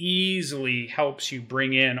easily helps you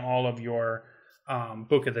bring in all of your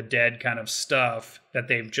Book of the Dead kind of stuff that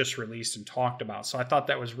they've just released and talked about. So I thought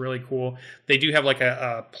that was really cool. They do have like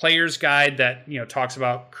a player's guide that, you know, talks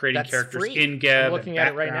about creating characters in Geb. I'm looking at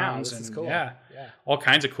it right now. This is cool. Yeah, all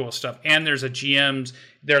kinds of cool stuff. And there's a GM's.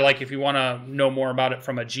 They're like, if you want to know more about it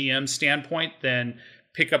from a GM standpoint, then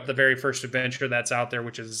pick up the very first adventure that's out there,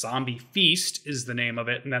 which is Zombie Feast is the name of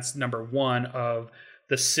it. And that's number 1 of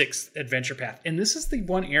the 6th adventure path. And this is the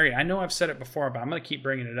one area, I know I've said it before, but I'm going to keep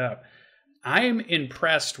bringing it up. I am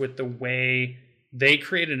impressed with the way they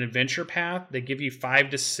create an adventure path. They give you 5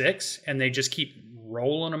 to 6 and they just keep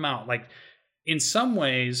rolling them out. Like in some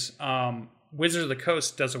ways, Wizards of the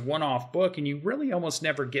Coast does a one-off book and you really almost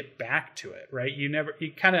never get back to it, right? You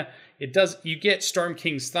get Storm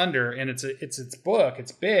King's Thunder and it's its book,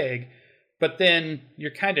 it's big, but then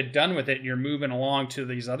you're kind of done with it and you're moving along to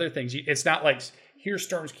these other things. It's not like here's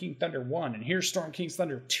Storm King Thunder 1 and here's Storm King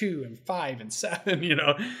Thunder 2 and 5 and 7, you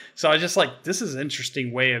know. So I was just like, this is an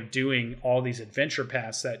interesting way of doing all these adventure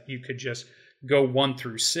paths that you could just go 1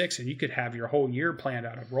 through 6 and you could have your whole year planned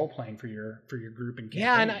out of role playing for your group and campaign.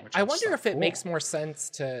 Yeah, and I wonder if it makes more sense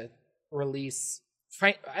to release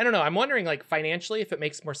I don't know. I'm wondering, like, financially, if it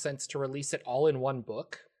makes more sense to release it all in one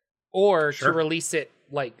book or to release it,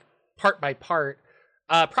 like, part by part.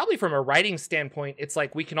 Probably from a writing standpoint, it's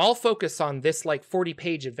like we can all focus on this, like,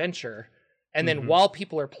 40-page adventure. And then while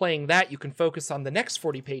people are playing that, you can focus on the next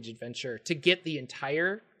 40-page adventure to get the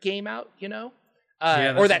entire game out, you know?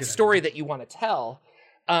 Or that story that you want to tell.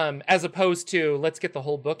 As opposed to let's get the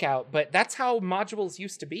whole book out. But that's how modules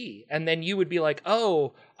used to be. And then you would be like,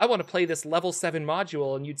 oh, I want to play this level 7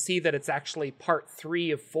 module. And you'd see that it's actually part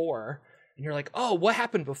 3 of 4. And you're like, oh, what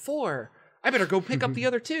happened before? I better go pick up the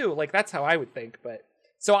other 2. Like, that's how I would think. But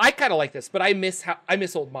so I kind of like this, but I miss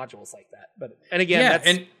old modules like that. But and again,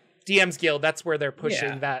 that's DM's Guild, that's where they're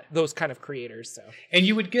pushing those kind of creators. So, and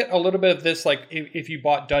you would get a little bit of this, like if you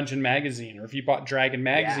bought Dungeon Magazine or if you bought Dragon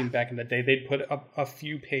Magazine back in the day, they'd put a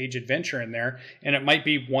few page adventure in there, and it might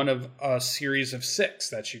be one of a series of 6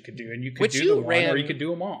 that you could do, and you could do them one or you could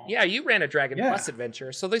do them all. Yeah, you ran a Dragon Plus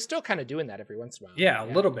adventure, so they're still kind of doing that every once in a while. Yeah, a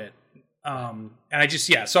little bit. And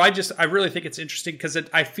I really think it's interesting because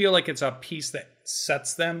I feel like it's a piece that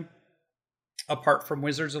sets them apart from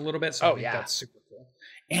Wizards a little bit. So I think that's super cool.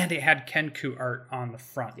 And it had Kenku art on the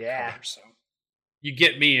front cover, so you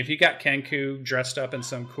get me if you got Kenku dressed up in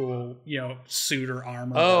some cool, suit or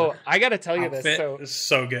armor. Oh, I got to tell you this. So it's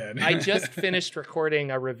so good. I just finished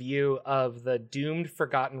recording a review of the Doomed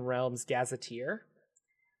Forgotten Realms Gazetteer.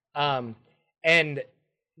 And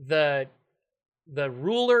the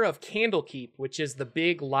ruler of Candlekeep, which is the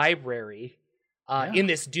big library in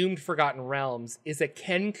this Doomed Forgotten Realms, is a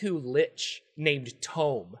Kenku Lich named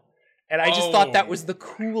Tome. And I just thought that was the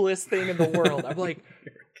coolest thing in the world. I'm like,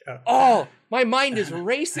 my mind is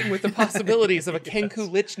racing with the possibilities of a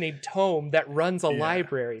Kenku Lich named Tome that runs a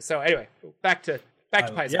library. So anyway, back to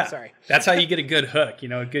Paizo, sorry. That's how you get a good hook,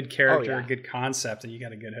 a good character, a good concept, and you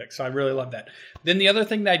got a good hook. So I really love that. Then the other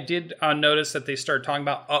thing that I did notice that they started talking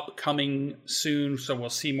about upcoming soon, so we'll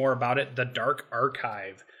see more about it, the Dark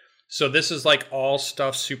Archive. So this is like all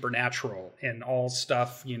stuff supernatural and all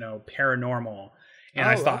stuff, paranormal. And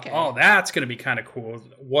I thought, that's going to be kind of cool.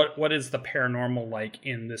 What is the paranormal like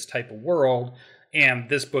in this type of world? And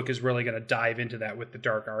this book is really going to dive into that with the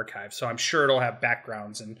Dark Archive. So I'm sure it'll have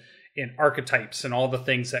backgrounds and archetypes and all the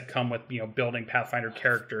things that come with, building Pathfinder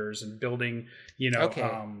characters and building,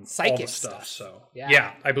 psychic all the stuff. So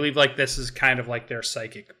I believe like this is kind of like their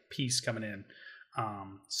psychic piece coming in.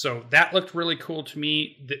 So that looked really cool to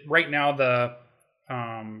me. Right now, the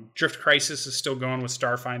Drift Crisis is still going with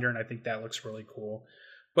Starfinder, and I think that looks really cool.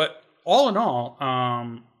 But all in all,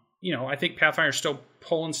 I think Pathfinder's still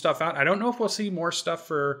pulling stuff out. I don't know if we'll see more stuff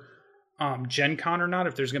for Gen Con or not,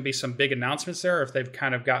 if there's going to be some big announcements there, or if they've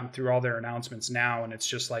kind of gotten through all their announcements now, and it's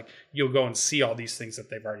just like you'll go and see all these things that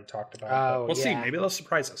they've already talked about. We'll see. Maybe they'll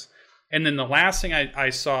surprise us. And then the last thing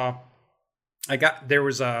I saw, there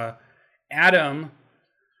was Adam.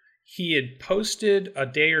 He had posted a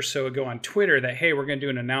day or so ago on Twitter that, hey, we're going to do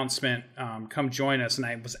an announcement. Come join us. And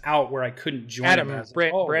I was out where I couldn't join him.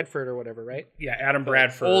 Bradford or whatever, right? Yeah, Adam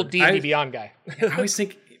Bradford. Old D&D Beyond guy. I always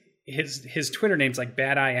think his Twitter name's like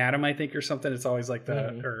Bad Eye Adam, I think, or something. It's always like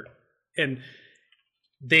and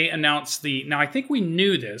they announced now I think we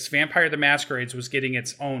knew this. Vampire the Masquerades was getting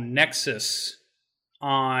its own Nexus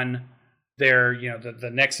on their,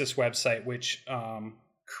 the Nexus website, which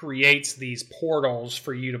creates these portals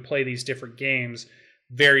for you to play these different games,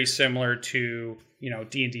 very similar to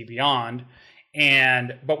D&D Beyond.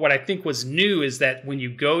 But what I think was new is that when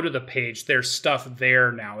you go to the page, there's stuff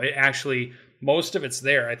there now. It actually, most of it's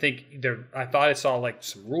there. I thought I saw like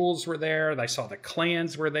some rules were there. I saw the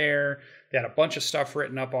clans were there. They had a bunch of stuff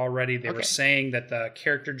written up already. They were saying that the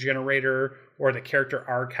character generator or the character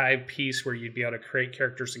archive piece where you'd be able to create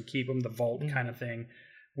characters and keep them, the vault kind of thing,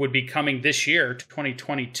 would be coming this year,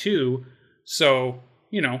 2022. So,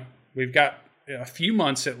 we've got a few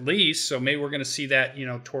months at least. So maybe we're going to see that,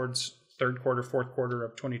 towards third quarter, fourth quarter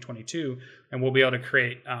of 2022. And we'll be able to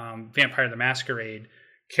create Vampire the Masquerade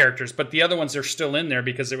characters. But the other ones are still in there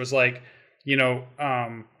because it was like,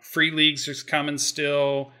 Free Leagues is coming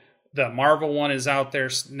still. The Marvel one is out there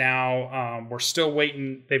now. We're still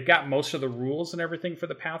waiting. They've got most of the rules and everything for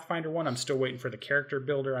the Pathfinder one. I'm still waiting for the character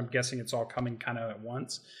builder. I'm guessing it's all coming kind of at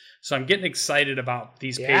once. So I'm getting excited about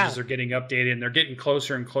these pages are getting updated, and they're getting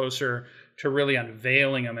closer and closer to really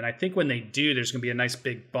unveiling them. And I think when they do, there's going to be a nice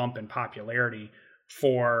big bump in popularity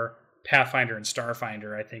for Pathfinder and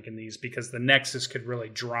Starfinder, I think, in these, because the Nexus could really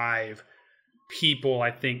drive people,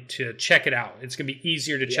 I think, to check it out. It's going to be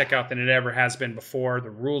easier to check out than it ever has been before. The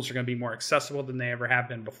rules are going to be more accessible than they ever have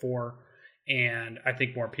been before, and I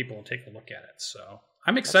think more people will take a look at it. So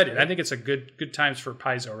I'm excited. I think it's a good times for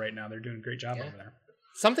Paizo right now. They're doing a great job over there.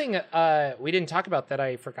 Something we didn't talk about that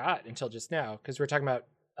I forgot until just now, because we're talking about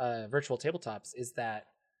virtual tabletops, is that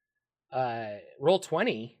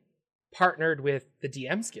Roll20 partnered with the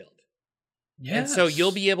DMs Guild. Yes. And so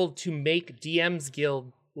you'll be able to make DMs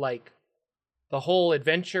Guild like the whole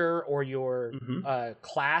adventure or your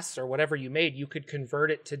class or whatever you made, you could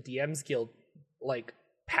convert it to DMs Guild like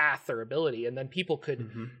path or ability, and then people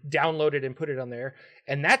could download it and put it on there.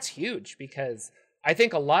 And that's huge, because I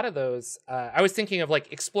think a lot of those, I was thinking of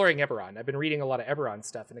like Exploring Eberron. I've been reading a lot of Eberron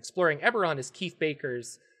stuff, and Exploring Eberron is Keith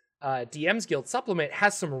Baker's DMs Guild supplement.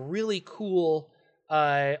 Has some really cool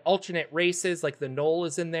alternate races, like the Knoll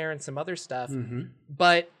is in there and some other stuff,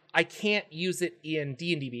 but I can't use it in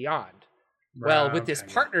D&D Beyond. Well, with this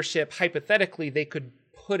partnership, hypothetically, they could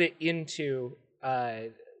put it into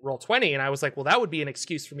Roll20, and I was like, well, that would be an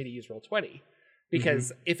excuse for me to use Roll20,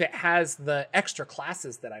 because if it has the extra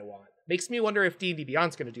classes that I want, makes me wonder if D&D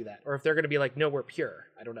Beyond's going to do that, or if they're going to be like, no, we're pure.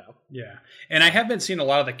 I don't know. Yeah, and I have been seeing a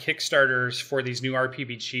lot of the Kickstarters for these new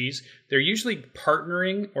RPGs. They're usually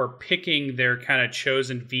partnering or picking their kind of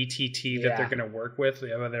chosen VTT that they're going to work with,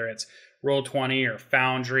 whether it's Roll20 or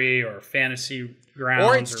Foundry or Fantasy Grounds,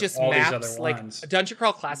 or it's just all maps. These other like ones. Dungeon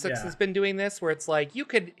Crawl Classics has been doing this, where it's like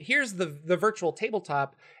here's the virtual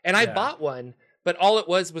tabletop, and I bought one, but all it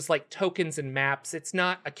was like tokens and maps. It's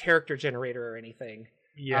not a character generator or anything.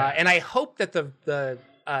 Yeah, and I hope that the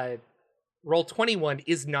Roll20 one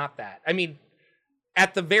is not that. I mean,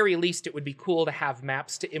 at the very least, it would be cool to have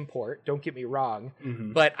maps to import. Don't get me wrong,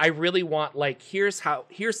 but I really want like here's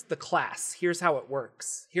the class, here's how it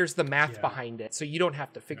works, here's the math behind it, so you don't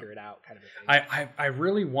have to figure it out, kind of a thing. I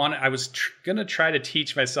really want. I was gonna try to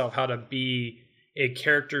teach myself how to be a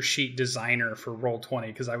character sheet designer for Roll20,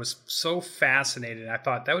 because I was so fascinated. I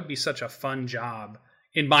thought that would be such a fun job.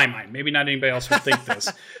 In my mind, maybe not anybody else would think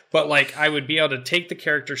this, but like I would be able to take the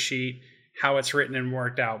character sheet, how it's written and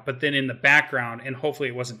worked out, but then in the background, and hopefully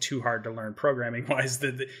it wasn't too hard to learn programming wise,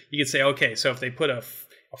 that you could say, okay, so if they put a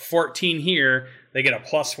 14 here, they get a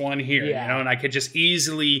 +1 here, you know, and I could just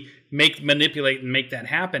easily manipulate and make that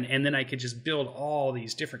happen. And then I could just build all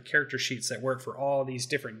these different character sheets that work for all these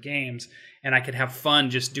different games. And I could have fun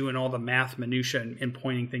just doing all the math minutia and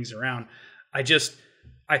pointing things around.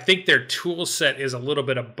 I think their tool set is a little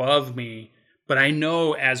bit above me, but I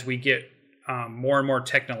know as we get more and more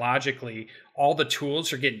technologically, all the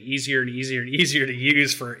tools are getting easier and easier and easier to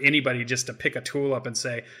use for anybody just to pick a tool up and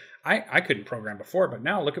say, I couldn't program before, but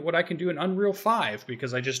now look at what I can do in Unreal 5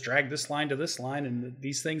 because I just drag this line to this line and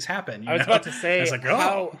these things happen. I was about to say, like,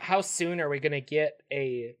 how soon are we going to get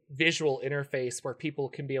a visual interface where people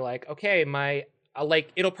can be like, okay,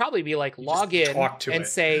 it'll probably be like log in and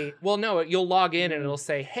say, well, no, you'll log in and it'll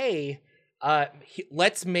say, hey,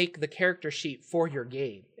 let's make the character sheet for your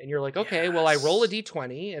game. And you're like, okay, well, I roll a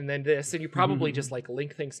d20 and then this, and you probably just like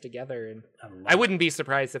link things together. And I wouldn't be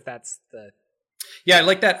surprised if that's the... Yeah, I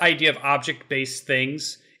like that idea of object-based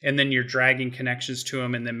things, and then you're dragging connections to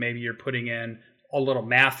them, and then maybe you're putting in a little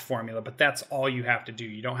math formula, but that's all you have to do.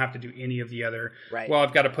 You don't have to do any of the other, well,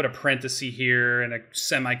 I've got to put a parenthesis here and a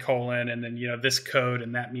semicolon, and then, this code,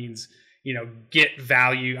 and that means, get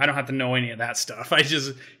value. I don't have to know any of that stuff.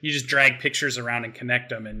 You just drag pictures around and connect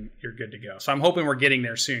them, and you're good to go. So I'm hoping we're getting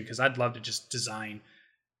there soon, because I'd love to just design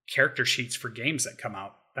character sheets for games that come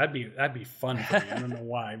out. That'd be fun for me. I don't know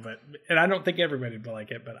why, and I don't think everybody would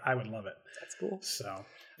like it, but I would love it. That's cool. So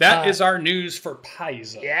that is our news for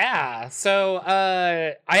Paizo. Yeah. So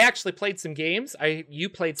I actually played some games. You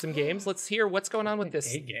played some games. Let's hear what's going on with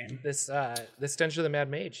this game. This Dungeon of the Mad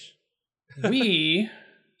Mage. We,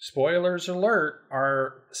 spoilers alert,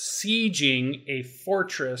 are sieging a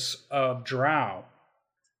fortress of Drow.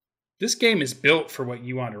 This game is built for what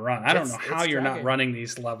you want to run. I don't know how you're not running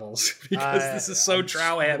these levels because this is so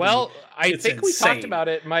Drow heavy. Well, I think we talked about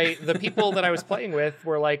it. The people that I was playing with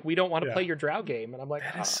were like, "We don't want to play your Drow game," and I'm like,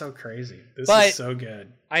 "That is so crazy. This is so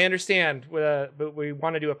good." I understand, but we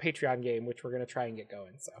want to do a Patreon game, which we're going to try and get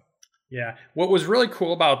going. So, yeah, what was really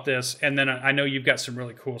cool about this, and then I know you've got some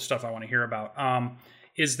really cool stuff I want to hear about,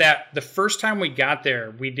 is that the first time we got there,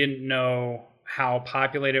 we didn't know how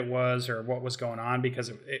populated it was or what was going on because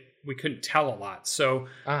we couldn't tell a lot. So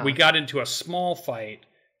we got into a small fight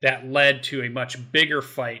that led to a much bigger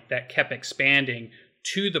fight that kept expanding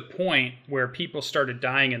to the point where people started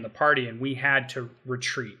dying in the party and we had to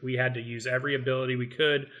retreat. We had to use every ability we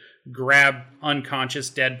could grab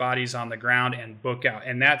unconscious dead bodies on the ground and book out.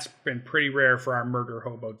 And that's been pretty rare for our murder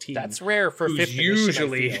hobo team. That's rare for fifth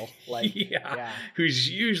usually, edition, I feel. Like, yeah, who's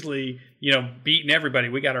usually, beating everybody.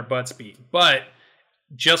 We got our butts beat. But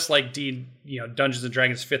just like Dungeons and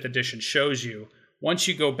Dragons 5th edition shows you, once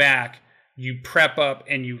you go back, you prep up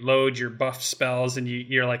and you load your buff spells and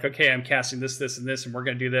you're like, okay, I'm casting this, this, and this, and we're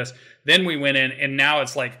going to do this. Then we went in and now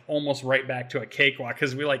it's like almost right back to a cakewalk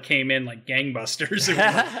because we like came in like gangbusters. And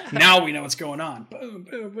like, now we know what's going on. Boom,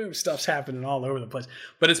 boom, boom. Stuff's happening all over the place.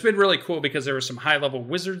 But it's been really cool because there were some high level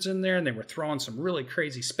wizards in there and they were throwing some really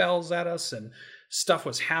crazy spells at us and stuff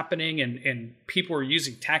was happening and people were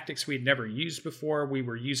using tactics we'd never used before. We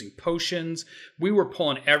were using potions. We were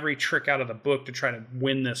pulling every trick out of the book to try to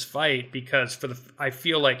win this fight because I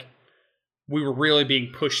feel like we were really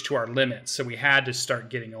being pushed to our limits. So we had to start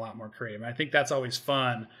getting a lot more creative. And I think that's always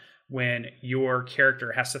fun when your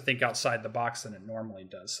character has to think outside the box than it normally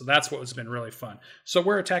does. So that's what has been really fun. So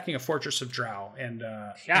we're attacking a Fortress of Drow and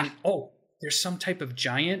there's some type of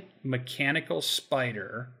giant mechanical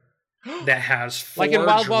spider that has 4 like in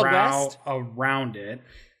Wild drow West? Around it,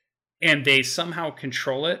 and they somehow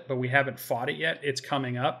control it, but we haven't fought it yet. It's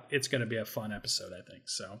coming up. It's going to be a fun episode, I think.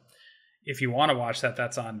 So if you want to watch that,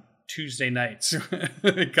 that's on Tuesday nights.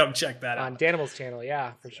 Come check that out. On Danimal's channel,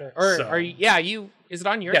 yeah, for sure. Or is it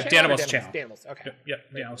on your channel? Danimal's channel. Danimal's, okay.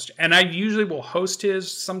 Danimal's. And I usually will host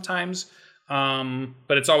his sometimes,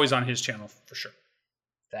 but it's always on his channel for sure.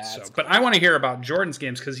 Cool. But I want to hear about Jordan's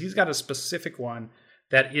games because he's got a specific one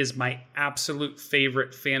that is my absolute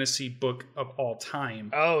favorite fantasy book of all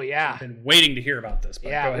time. Oh, yeah. I've been waiting to hear about this.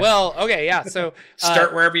 Yeah, well, okay, yeah. So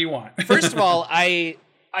start wherever you want. First of all, I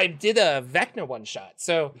did a Vecna one-shot.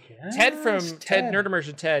 So Ted from Ted Nerd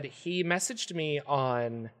Immersion Ted, he messaged me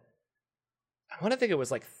on, I want to think it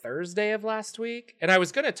was like Thursday of last week. And I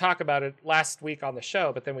was going to talk about it last week on the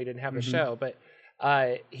show, but then we didn't have the show. But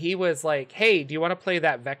he was like, hey, do you want to play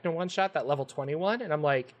that Vecna one-shot, that level 21? And I'm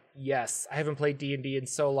like, yes, I haven't played D&D in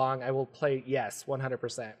so long. I will play, yes,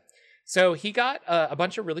 100%. So he got a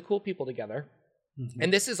bunch of really cool people together.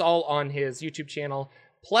 And this is all on his YouTube channel.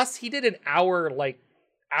 Plus, he did an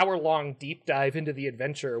hour-long deep dive into the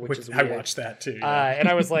adventure, which is weird. I watched that too. And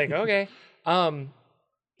I was like, okay.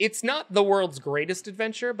 It's not the world's greatest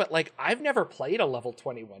adventure, but like I've never played a level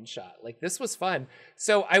 21 shot. Like this was fun.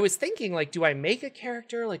 So I was thinking like, do I make a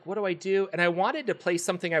character? Like what do I do? And I wanted to play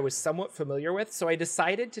something I was somewhat familiar with. So I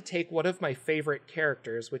decided to take one of my favorite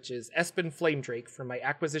characters, which is Espen Flamedrake from my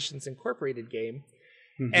Acquisitions Incorporated game.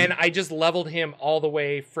 And I just leveled him all the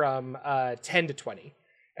way from 10 to 20.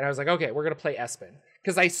 And I was like, okay, we're going to play Espen.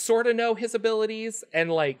 Because I sort of know his abilities,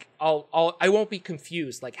 and like I won't be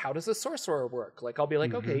confused. Like, how does a sorcerer work? Like, I'll be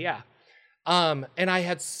like, okay, yeah. And I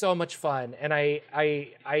had so much fun, and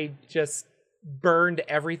I just burned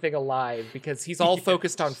everything alive because he's all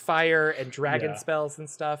focused on fire and dragon spells and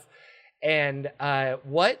stuff. And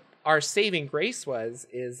what our saving grace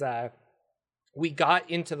is we got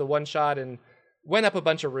into the one shot and went up a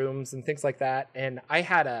bunch of rooms and things like that. And I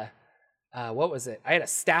had what was it? I had a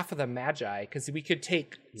Staff of the Magi because we could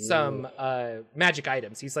take some magic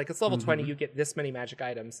items. He's like, it's level 20, you get this many magic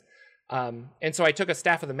items. And so I took a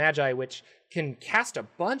Staff of the Magi, which can cast a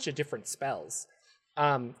bunch of different spells.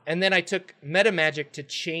 And then I took meta magic to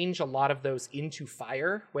change a lot of those into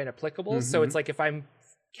fire when applicable. So it's like if I'm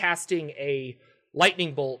casting a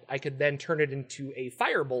lightning bolt, I could then turn it into a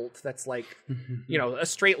fire bolt that's like, a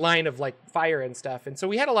straight line of like fire and stuff. And so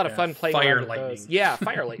we had a lot of fun playing around with those. Yeah,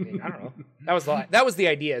 fire lightning. I don't know. That was the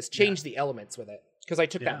idea, is change the elements with it, because I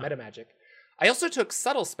took that meta magic. I also took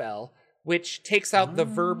Subtle Spell, which takes out the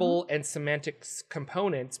verbal and semantics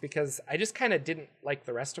components, because I just kind of didn't like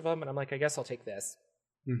the rest of them. And I'm like, I guess I'll take this.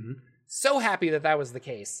 So happy that was the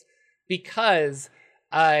case, because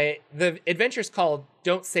the adventure's called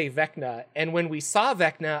Don't Say Vecna, and when we saw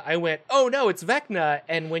Vecna, I went, oh no, it's Vecna,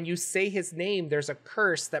 and when you say his name, there's a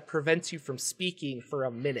curse that prevents you from speaking for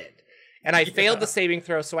a minute. And I failed the saving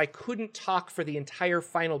throw, so I couldn't talk for the entire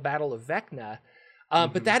final battle of Vecna,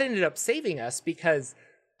 but that ended up saving us, because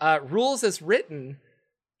rules as written,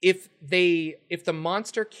 if the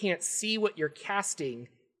monster can't see what you're casting,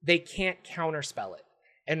 they can't counterspell it.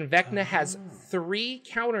 And Vecna has 3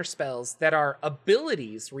 counter spells that are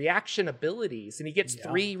abilities, reaction abilities, and he gets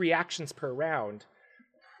 3 reactions per round.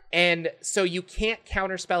 And so you can't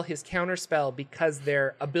counterspell his counterspell because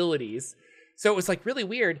they're abilities. So it was like really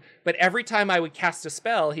weird, but every time I would cast a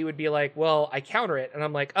spell, he would be like, well, I counter it. And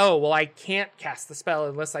I'm like, oh, well, I can't cast the spell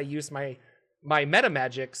unless I use my my meta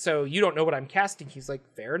magic, so you don't know what I'm casting. He's like,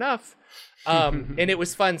 fair enough. And it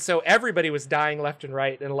was fun. So everybody was dying left and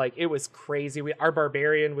right, and like it was crazy. Our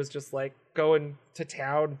barbarian was just like going to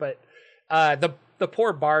town, but the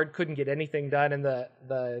poor bard couldn't get anything done, and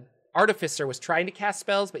the artificer was trying to cast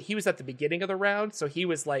spells, but he was at the beginning of the round, so he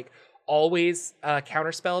was like always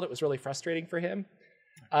counterspelled. It was really frustrating for him.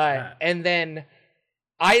 And then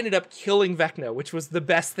I ended up killing Vecna, which was the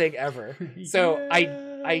best thing ever. So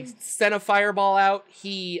I sent a fireball out.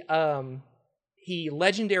 He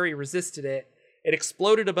legendary resisted it. It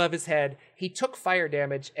exploded above his head. He took fire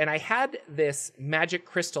damage, and I had this magic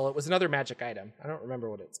crystal. It was another magic item. I don't remember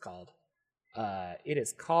what it's called. It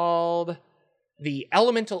is called the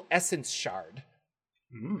Elemental Essence Shard.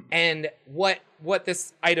 And what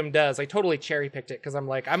this item does, I totally cherry picked it because I'm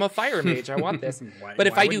like, I'm a fire mage. I want this. But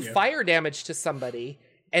if I do fire damage to somebody,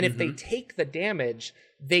 and if they take the damage,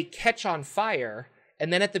 they catch on fire.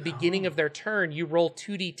 And then at the beginning of their turn, you roll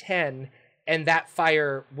 2d10, and that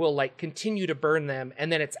fire will like continue to burn them,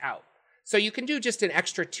 and then it's out. So you can do just an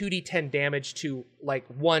extra 2d10 damage to like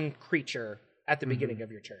one creature at the beginning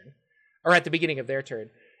of your turn, or at the beginning of their turn.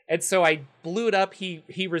 And so I blew it up.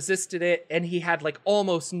 He resisted it, and he had like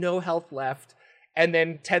almost no health left. And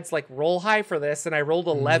then Ted's like, roll high for this, and I rolled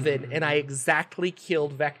 11, and I exactly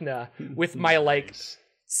killed Vecna with my like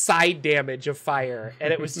side damage of fire,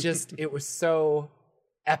 and it was just it was so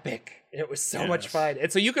epic. It was so much fun.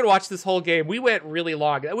 And so you could watch this whole game. We went really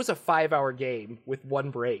long. That was a 5-hour game with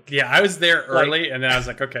one break. Yeah, I was there early, and then I was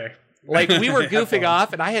like, okay. Like we were goofing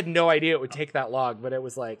off, and I had no idea it would take that long, but it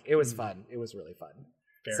was like it was fun. It was really fun.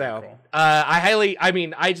 Very cool.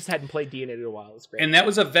 I just hadn't played D&D in a while. It was great. And that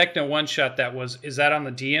was a Vecna one-shot is that on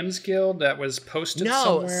the DM's Guild that was posted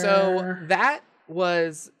somewhere? No, so that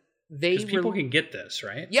was... Because people can get this,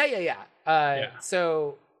 right? Yeah.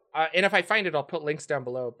 So, and if I find it, I'll put links down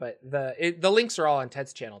below, but the links are all on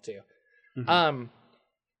Ted's channel too.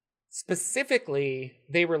 Specifically,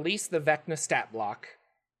 they released the Vecna stat block,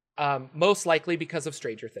 most likely because of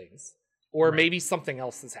Stranger Things. Or maybe something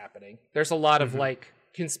else is happening. There's a lot of like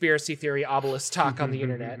conspiracy theory obelisk talk on the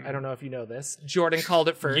internet. I don't know if you know this. Jordan called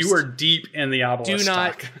it first. You were deep in the obelisk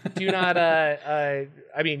talk. I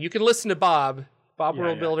mean, you can listen to Bob.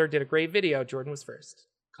 World Builder did a great video. Jordan was first.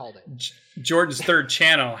 Called it. Jordan's third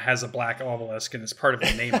channel has a black obelisk, and it's part of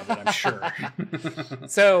the name of it, I'm sure.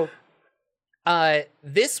 So,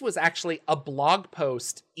 this was actually a blog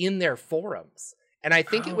post in their forums. And I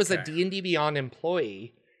think it was a D&D Beyond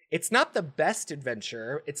employee. It's not the best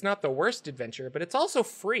adventure. It's not the worst adventure, but it's also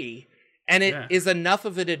free. And it is enough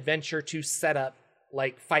of an adventure to set up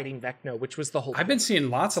like fighting Vecna, which was the whole I've been seeing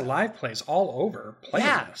lots of live plays all over playing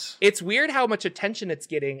this. It's weird how much attention it's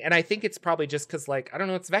getting. And I think it's probably just because like, I don't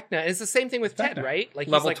know, it's Vecna. And it's the same thing with Ted, right? Like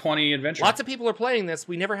level 20 adventure. Lots of people are playing this.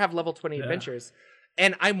 We never have level 20 adventures.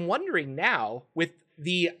 And I'm wondering now with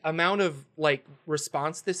the amount of like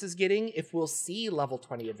response this is getting, if we'll see level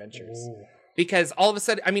 20 adventures. Ooh. Because all of a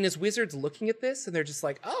sudden, I mean, is Wizards looking at this and they're just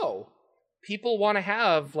like, oh, people want to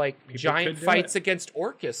have like giant fights against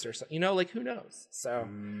Orcus or something, you know, like who knows? So,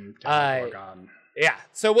 yeah,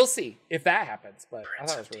 so we'll see if that happens. But I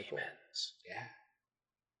thought it was really cool. Yeah,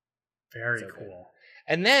 very cool. Good.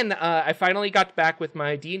 And then I finally got back with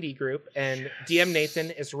my D&D group, and DM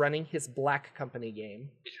Nathan is running his Black Company game.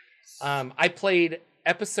 I played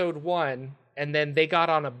episode 1, and then they got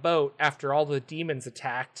on a boat after all the demons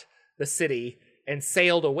attacked the city and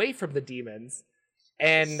sailed away from the demons,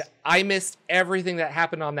 and I missed everything that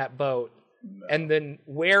happened on that boat. And then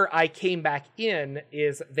where I came back in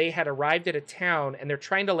is they had arrived at a town, and they're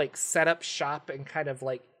trying to like set up shop and kind of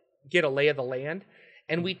like get a lay of the land,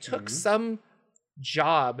 and we took some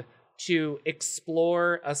job to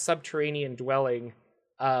explore a subterranean dwelling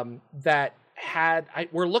that had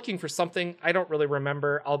we're looking for something. I don't really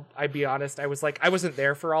remember. I'll be honest. I was like, I wasn't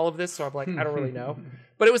there for all of this, so I'm like, I don't really know.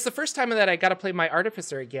 But it was the first time that I got to play my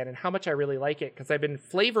Artificer again, and how much I really like it, because I've been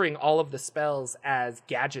flavoring all of the spells as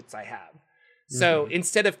gadgets I have. So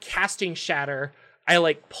instead of casting Shatter, I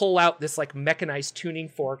like pull out this like mechanized tuning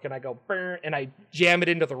fork, and I go burr, and I jam it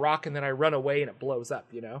into the rock, and then I run away and it blows up,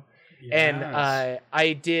 you know? Yes. And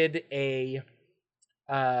I did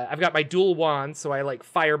I've got my dual wand, so I like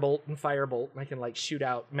firebolt, and I can like shoot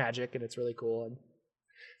out magic, and it's really cool. And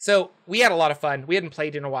so we had a lot of fun. We hadn't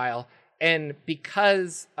played in a while, and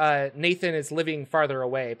because Nathan is living farther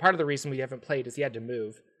away, part of the reason we haven't played is he had to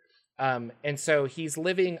move, and so he's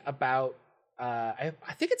living about I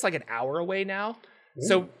think it's like an hour away now. Ooh.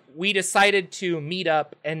 So we decided to meet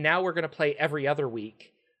up, and now we're going to play every other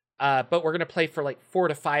week, but we're going to play for like 4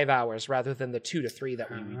 to 5 hours rather than the 2 to 3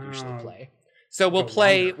 that we would usually play. So we'll Go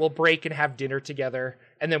play, longer. we'll break and have dinner together,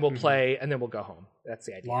 and then we'll play, and then we'll go home. That's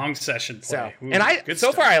the idea. Long session play. So, Ooh, and good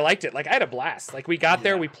so stuff. far I liked it. Like I had a blast. Like we got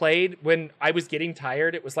there, Yeah. we played. When I was getting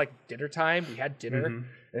tired, it was like dinner time. We had dinner, and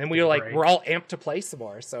then we Good were like, break. we're all amped to play some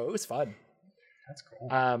more. So it was fun. That's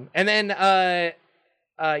cool. And then,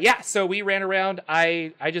 so we ran around.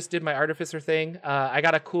 I just did my artificer thing. I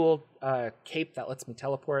got a cool cape that lets me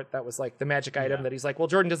teleport. That was like the magic item that he's like, well,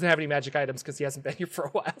 Jordan doesn't have any magic items because he hasn't been here for a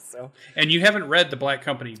while. So And you haven't read the Black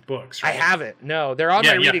Company books, right? I haven't. No, they're on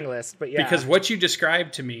my reading list. But yeah, Because what you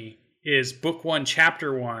described to me is book 1,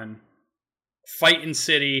 chapter 1, Fighting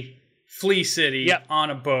City, Flea City on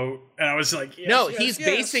a boat. And I was like, he's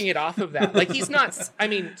basing it off of that. Like he's not, I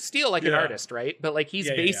mean, still like an artist, right? But like he's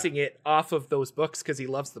basing it off of those books because he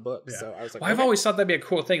loves the books. So I was like, I've always thought that'd be a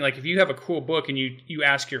cool thing. Like if you have a cool book and you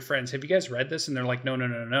ask your friends, have you guys read this? And they're like,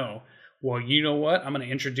 no. Well, you know what? I'm going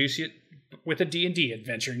to introduce you with a D&D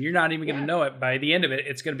adventure, and you're not even going to know it. By the end of it,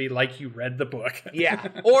 it's going to be like you read the book. Yeah.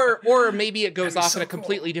 Or maybe it goes off in a cool.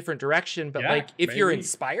 completely different direction, but like if you're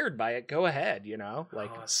inspired by it, go ahead, you know?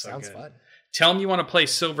 Like sounds fun. Tell him you want to play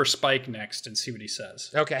Silver Spike next and see what he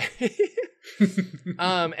says. Okay.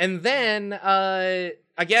 And then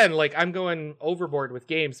again, like I'm going overboard with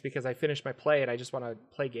games because I finished my play and I just want to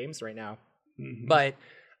play games right now. But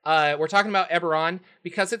we're talking about Eberron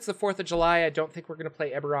because it's the 4th of July. I don't think we're going to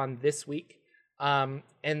play Eberron this week. But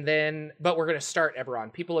we're going to start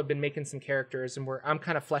Eberron. People have been making some characters, and I'm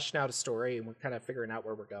kind of fleshing out a story, and we're kind of figuring out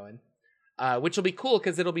where we're going, which will be cool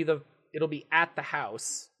because it'll be at the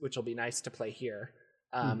house, which will be nice to play here.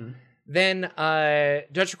 Then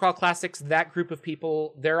Dungeon Crawl Classics, that group of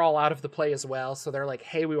people, they're all out of the play as well. So they're like,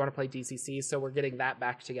 hey, we want to play DCC. So we're getting that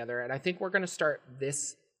back together. And I think we're going to start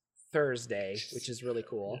this Thursday, which is really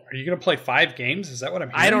cool. Are you going to play 5 games? Is that what I'm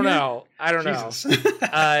hearing? I don't know. Jesus.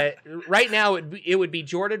 Right now, it would be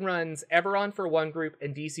Jordan runs Eberron for one group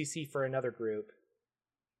and DCC for another group.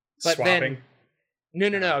 But Swapping?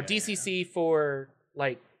 Then, no. DCC for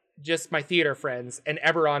like just my theater friends and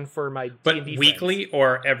Eberron for my D&D weekly friends.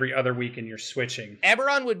 Or every other week and you're switching?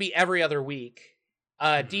 Eberron would be every other week.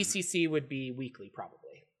 DCC would be weekly probably.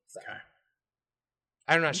 So. Okay.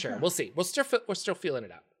 I'm not sure. We'll see. We're still feeling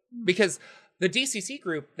it out. Because the DCC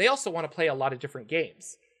group, they also want to play a lot of different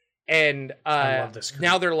games. And I love this group.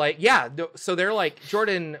 now they're like, so they're like,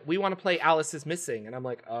 Jordan, we want to play Alice is Missing. And I'm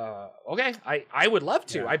like, okay, I would love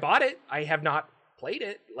to. I bought it. I have not played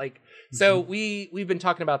it. Like, so we've been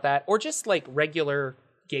talking about that, or just like regular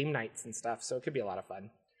game nights and stuff. So it could be a lot of fun.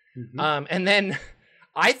 And then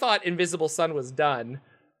I thought Invisible Sun was done.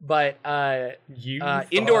 But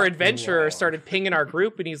Indoor Adventurer started pinging our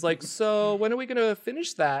group, and he's like, so when are we going to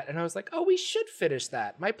finish that? And I was like, oh, we should finish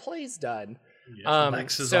that. My play's done.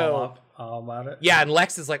 Lex is all about it. Yeah, and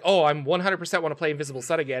Lex is like, oh, I'm 100% want to play Invisible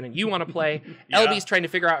Sun again, and you want to play. LB's trying to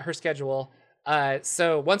figure out her schedule.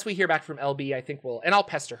 So once we hear back from LB, I think and I'll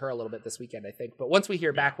pester her a little bit this weekend, I think. But once we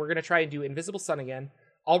hear back, we're going to try and do Invisible Sun again.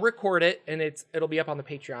 I'll record it, and it'll be up on the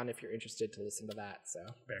Patreon if you're interested to listen to that. So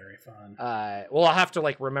very fun. Well, I'll have to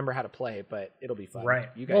like remember how to play, but it'll be fun. Right.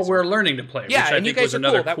 You guys we're learning to play. Yeah, which I and you think guys was are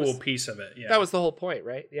another cool. cool piece of it. Yeah, that was the whole point,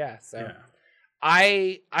 right? Yeah. So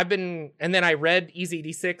yeah. I've been, and then I read Easy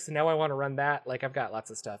D6, and now I want to run that. Like I've got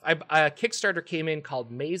lots of stuff. A Kickstarter came in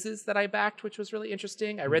called Mazes that I backed, which was really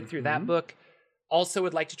interesting. I read through that book. Also,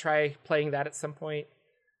 would like to try playing that at some point.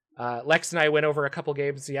 Lex and I went over a couple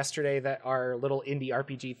games yesterday that are little indie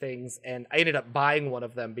RPG things, and I ended up buying one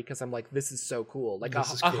of them because I'm like, this is so cool. Like a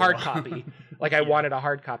hard copy. Like I wanted a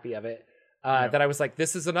hard copy of it. That I was like,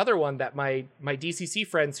 this is another one that my DCC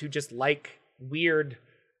friends who just like weird,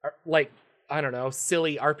 like, I don't know,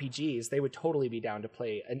 silly RPGs, they would totally be down to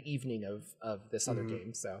play an evening of this other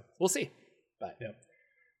game. So we'll see. But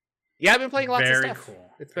yeah, I've been playing lots of stuff.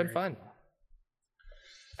 Cool. It's been fun.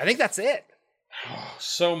 I think that's it. Oh,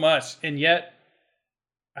 so much, and yet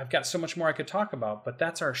I've got so much more I could talk about. But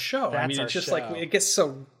that's our show. I mean, it's just like it gets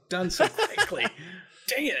so done so quickly.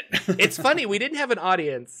 Dang it! It's funny we didn't have a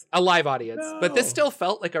live audience, but this still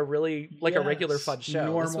felt like a really a regular fun show.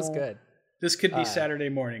 Normal. This was good. This could be Saturday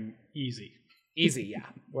morning, easy, yeah,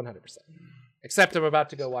 100%. Except I'm about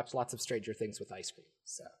to go watch lots of Stranger Things with ice cream.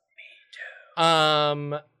 So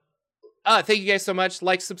me too. Thank you guys so much.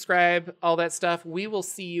 Like, subscribe, all that stuff. We will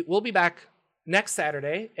see you. We'll be back next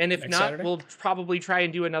Saturday, and if not, we'll probably try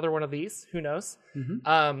and do another one of these. Who knows?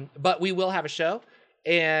 But we will have a show,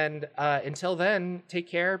 and until then, take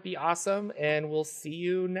care, be awesome, and we'll see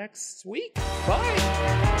you next week.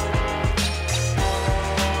 Bye.